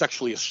Epstein had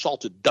sexually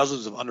assaulted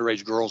dozens of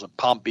underage girls in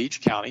Palm Beach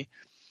County,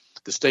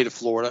 the state of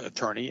Florida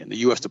attorney and the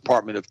U.S.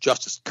 Department of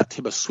Justice cut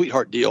him a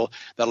sweetheart deal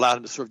that allowed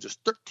him to serve just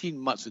 13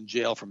 months in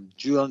jail from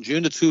June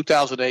to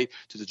 2008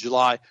 to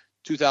July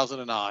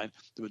 2009,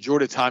 the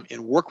majority of the time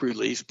in work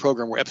release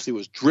program where Epstein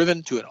was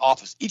driven to an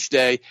office each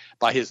day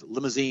by his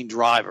limousine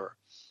driver.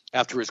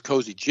 After his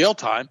cozy jail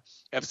time,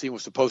 Epstein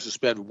was supposed to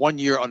spend 1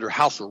 year under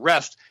house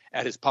arrest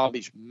at his Palm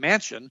Beach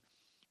mansion,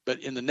 but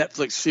in the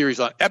Netflix series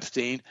on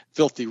Epstein,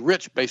 Filthy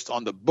Rich, based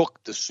on the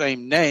book the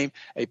same name,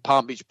 a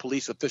Palm Beach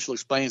police official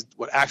explains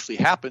what actually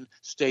happened,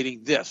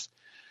 stating this: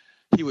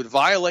 he would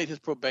violate his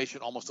probation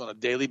almost on a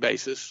daily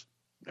basis.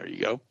 There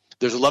you go.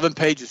 There's 11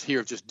 pages here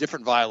of just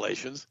different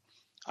violations.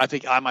 I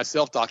think I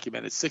myself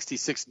documented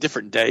 66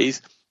 different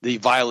days that he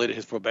violated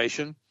his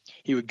probation.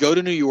 He would go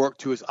to New York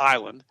to his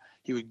island.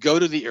 He would go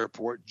to the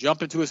airport,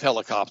 jump into his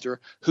helicopter.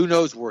 Who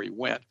knows where he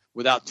went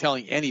without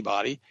telling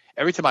anybody.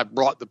 Every time I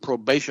brought the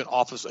probation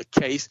office a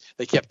case,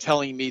 they kept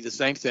telling me the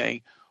same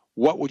thing.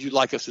 What would you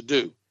like us to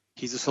do?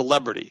 He's a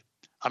celebrity.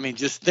 I mean,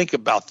 just think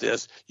about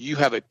this. You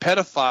have a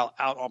pedophile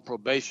out on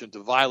probation. To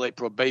violate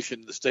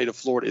probation in the state of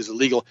Florida is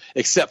illegal,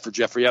 except for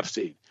Jeffrey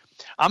Epstein.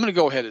 I'm going to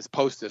go ahead and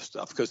post this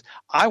stuff because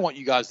I want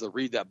you guys to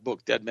read that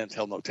book, Dead Men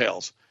Tell No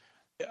Tales.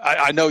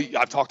 I know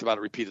I've talked about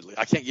it repeatedly.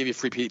 I can't give you a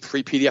free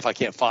PDF. I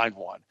can't find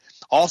one.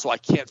 Also, I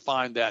can't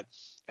find that.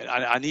 And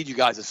I need you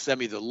guys to send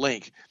me the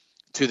link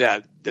to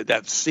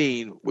that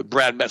scene with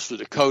Brad Metzler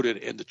decoded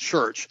in the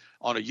church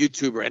on a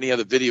YouTube or any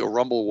other video,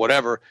 Rumble,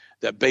 whatever,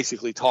 that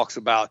basically talks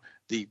about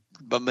the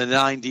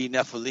benign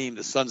Nephilim,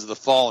 the sons of the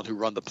fallen who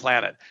run the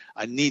planet.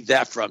 I need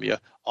that from you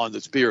on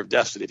the Spear of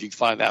Destiny, if you can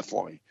find that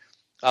for me.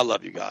 I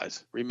love you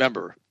guys.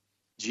 Remember,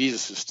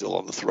 Jesus is still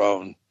on the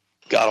throne.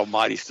 God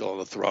Almighty is still on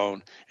the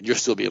throne, and you're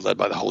still being led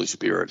by the Holy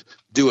Spirit.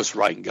 Do us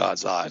right in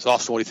God's eyes.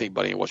 Also, what do you think,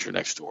 buddy, and what's your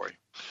next story?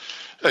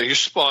 Hey, you're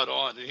spot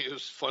on. It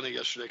was funny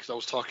yesterday because I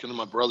was talking to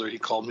my brother. He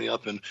called me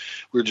up, and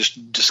we were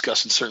just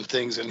discussing certain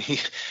things, and we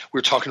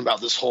were talking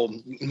about this whole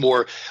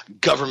more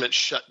government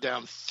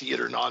shutdown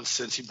theater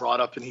nonsense he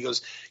brought up, and he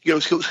goes,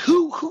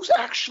 who's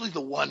actually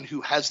the one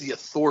who has the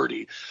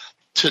authority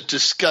to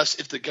discuss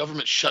if the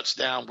government shuts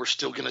down, we're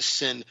still going to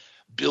send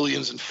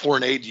billions in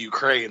foreign aid to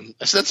Ukraine?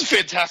 I said, that's a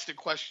fantastic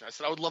question. I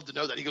said, I would love to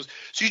know that. He goes,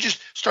 so you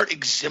just start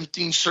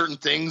exempting certain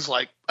things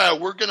like,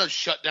 we're going to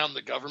shut down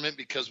the government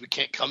because we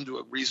can't come to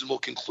a reasonable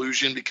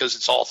conclusion because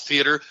it's all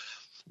theater,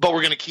 but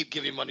we're going to keep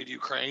giving money to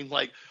Ukraine.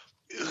 Like,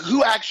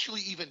 who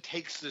actually even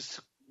takes this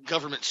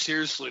government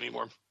seriously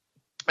anymore?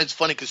 It's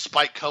funny because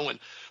Spike Cohen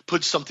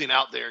put something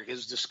out there. He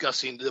was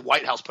discussing, the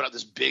White House put out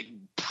this big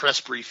press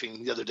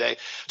briefing the other day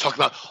talking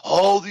about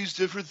all these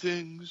different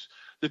things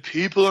that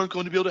people aren't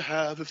going to be able to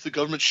have if the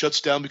government shuts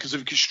down because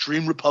of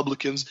extreme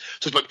Republicans.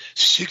 So it's like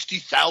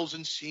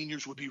 60,000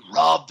 seniors would be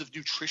robbed of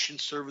nutrition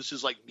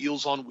services like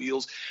Meals on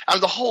Wheels. I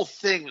mean, the whole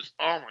thing was,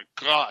 oh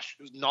my gosh,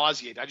 it was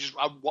nauseating. I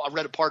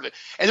read a part of it.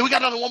 And then we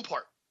got on to one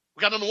part.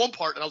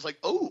 And I was like,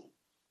 oh,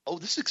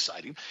 this is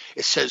exciting.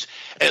 It says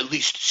at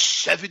least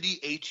 70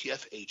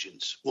 ATF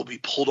agents will be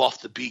pulled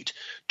off the beat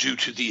due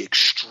to the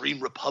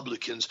extreme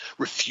Republicans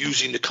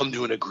refusing to come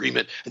to an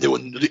agreement. And then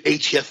when the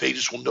ATF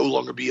agents will no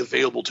longer be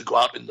available to go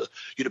out in the,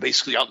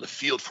 basically out in the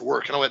field for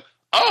work. And I went,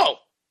 oh,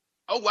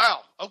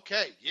 wow.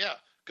 Okay. Yeah.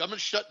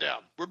 Government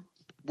shutdown.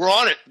 We're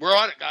on it. We're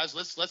on it, guys.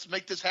 Let's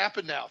make this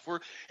happen now.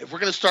 If we're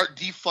going to start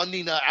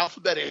defunding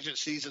alphabet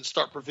agencies and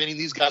start preventing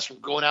these guys from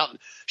going out and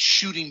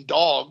shooting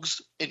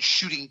dogs and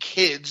shooting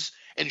kids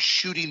and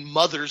shooting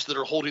mothers that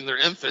are holding their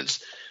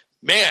infants,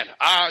 man,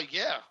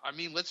 yeah. I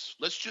mean, let's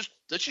just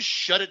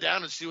shut it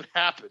down and see what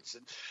happens.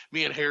 And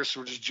me and Harris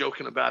were just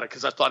joking about it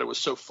because I thought it was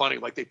so funny.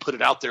 Like, they put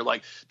it out there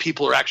like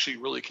people are actually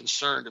really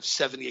concerned if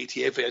 70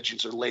 ATF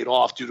agents are laid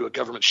off due to a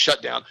government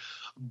shutdown.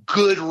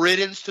 Good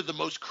riddance to the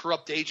most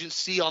corrupt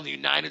agency on the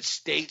United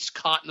States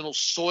continental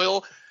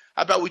soil.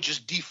 How about we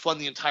just defund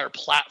the entire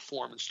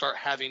platform and start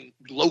having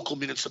local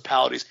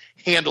municipalities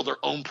handle their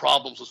own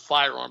problems with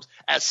firearms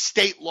as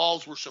state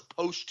laws were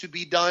supposed to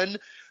be done?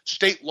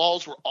 State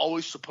laws were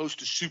always supposed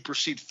to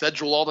supersede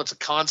federal law. That's a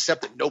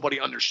concept that nobody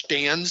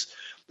understands.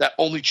 That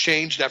only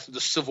changed after the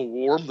Civil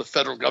War. The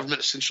federal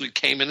government essentially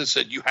came in and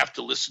said, you have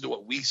to listen to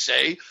what we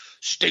say.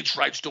 States'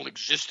 rights don't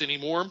exist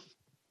anymore.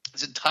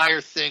 This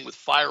entire thing with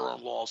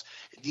firearm laws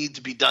need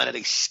to be done at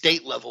a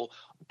state level,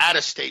 at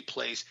a state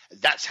place.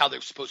 That's how they're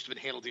supposed to have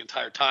been handled the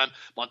entire time.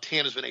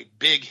 Montana's been a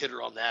big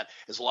hitter on that.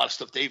 There's a lot of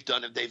stuff they've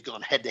done, and they've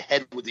gone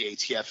head-to-head with the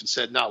ATF and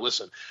said, no,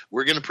 listen,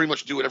 we're going to pretty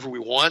much do whatever we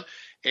want.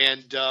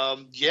 And,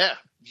 yeah,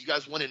 you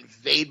guys want to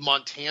invade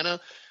Montana?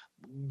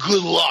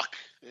 Good luck.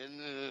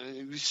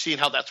 And we've seen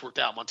how that's worked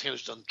out.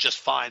 Montana's done just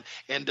fine.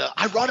 And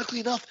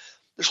ironically enough,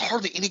 there's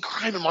hardly any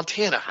crime in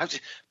Montana.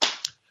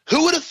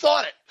 Who would have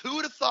thought it? Who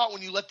would have thought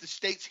when you let the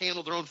states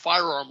handle their own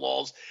firearm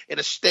laws in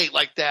a state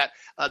like that,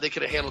 they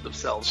could have handled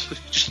themselves?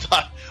 Just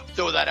thought,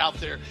 throw that out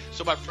there.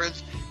 So, my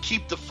friends,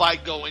 keep the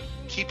fight going.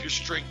 Keep your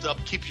strength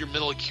up. Keep your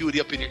mental acuity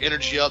up and your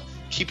energy up.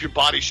 Keep your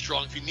body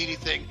strong. If you need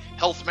anything,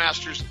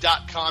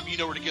 healthmasters.com. You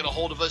know where to get a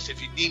hold of us.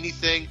 If you need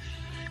anything,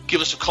 give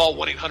us a call,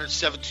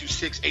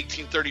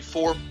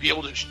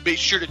 1-800-726-1834. Be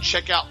sure to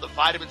check out the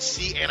Vitamin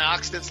C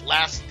Antioxidants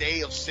last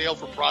day of sale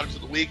for products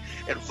of the week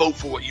and vote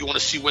for what you want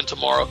to see win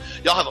tomorrow.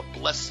 Y'all have a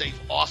blessed, safe,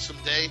 awesome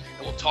day,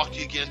 and we'll talk to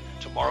you again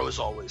tomorrow as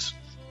always.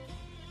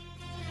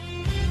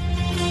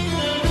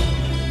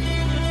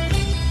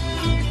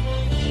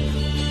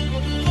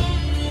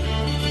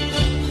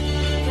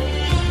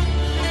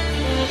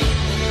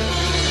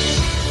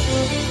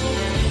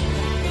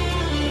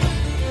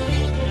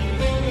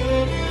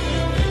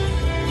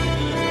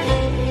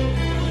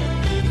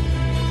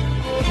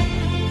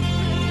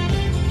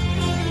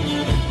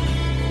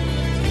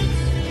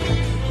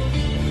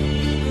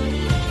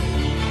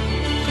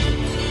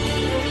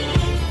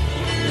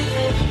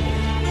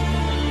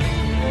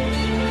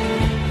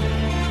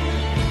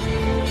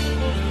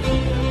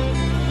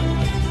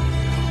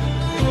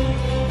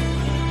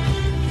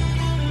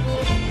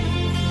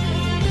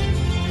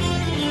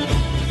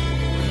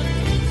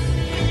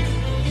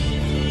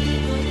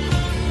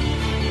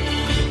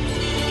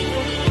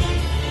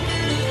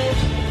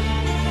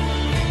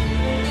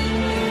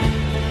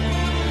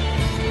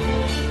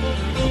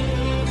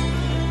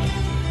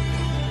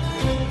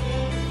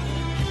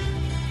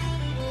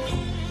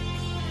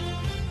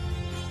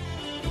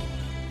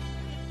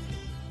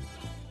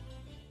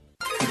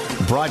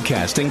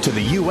 Broadcasting to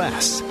the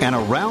U.S. and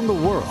around the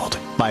world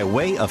by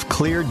way of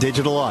clear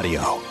digital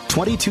audio,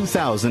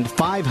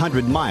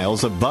 22,500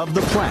 miles above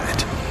the planet.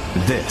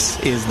 This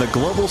is the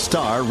Global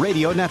Star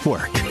Radio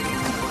Network.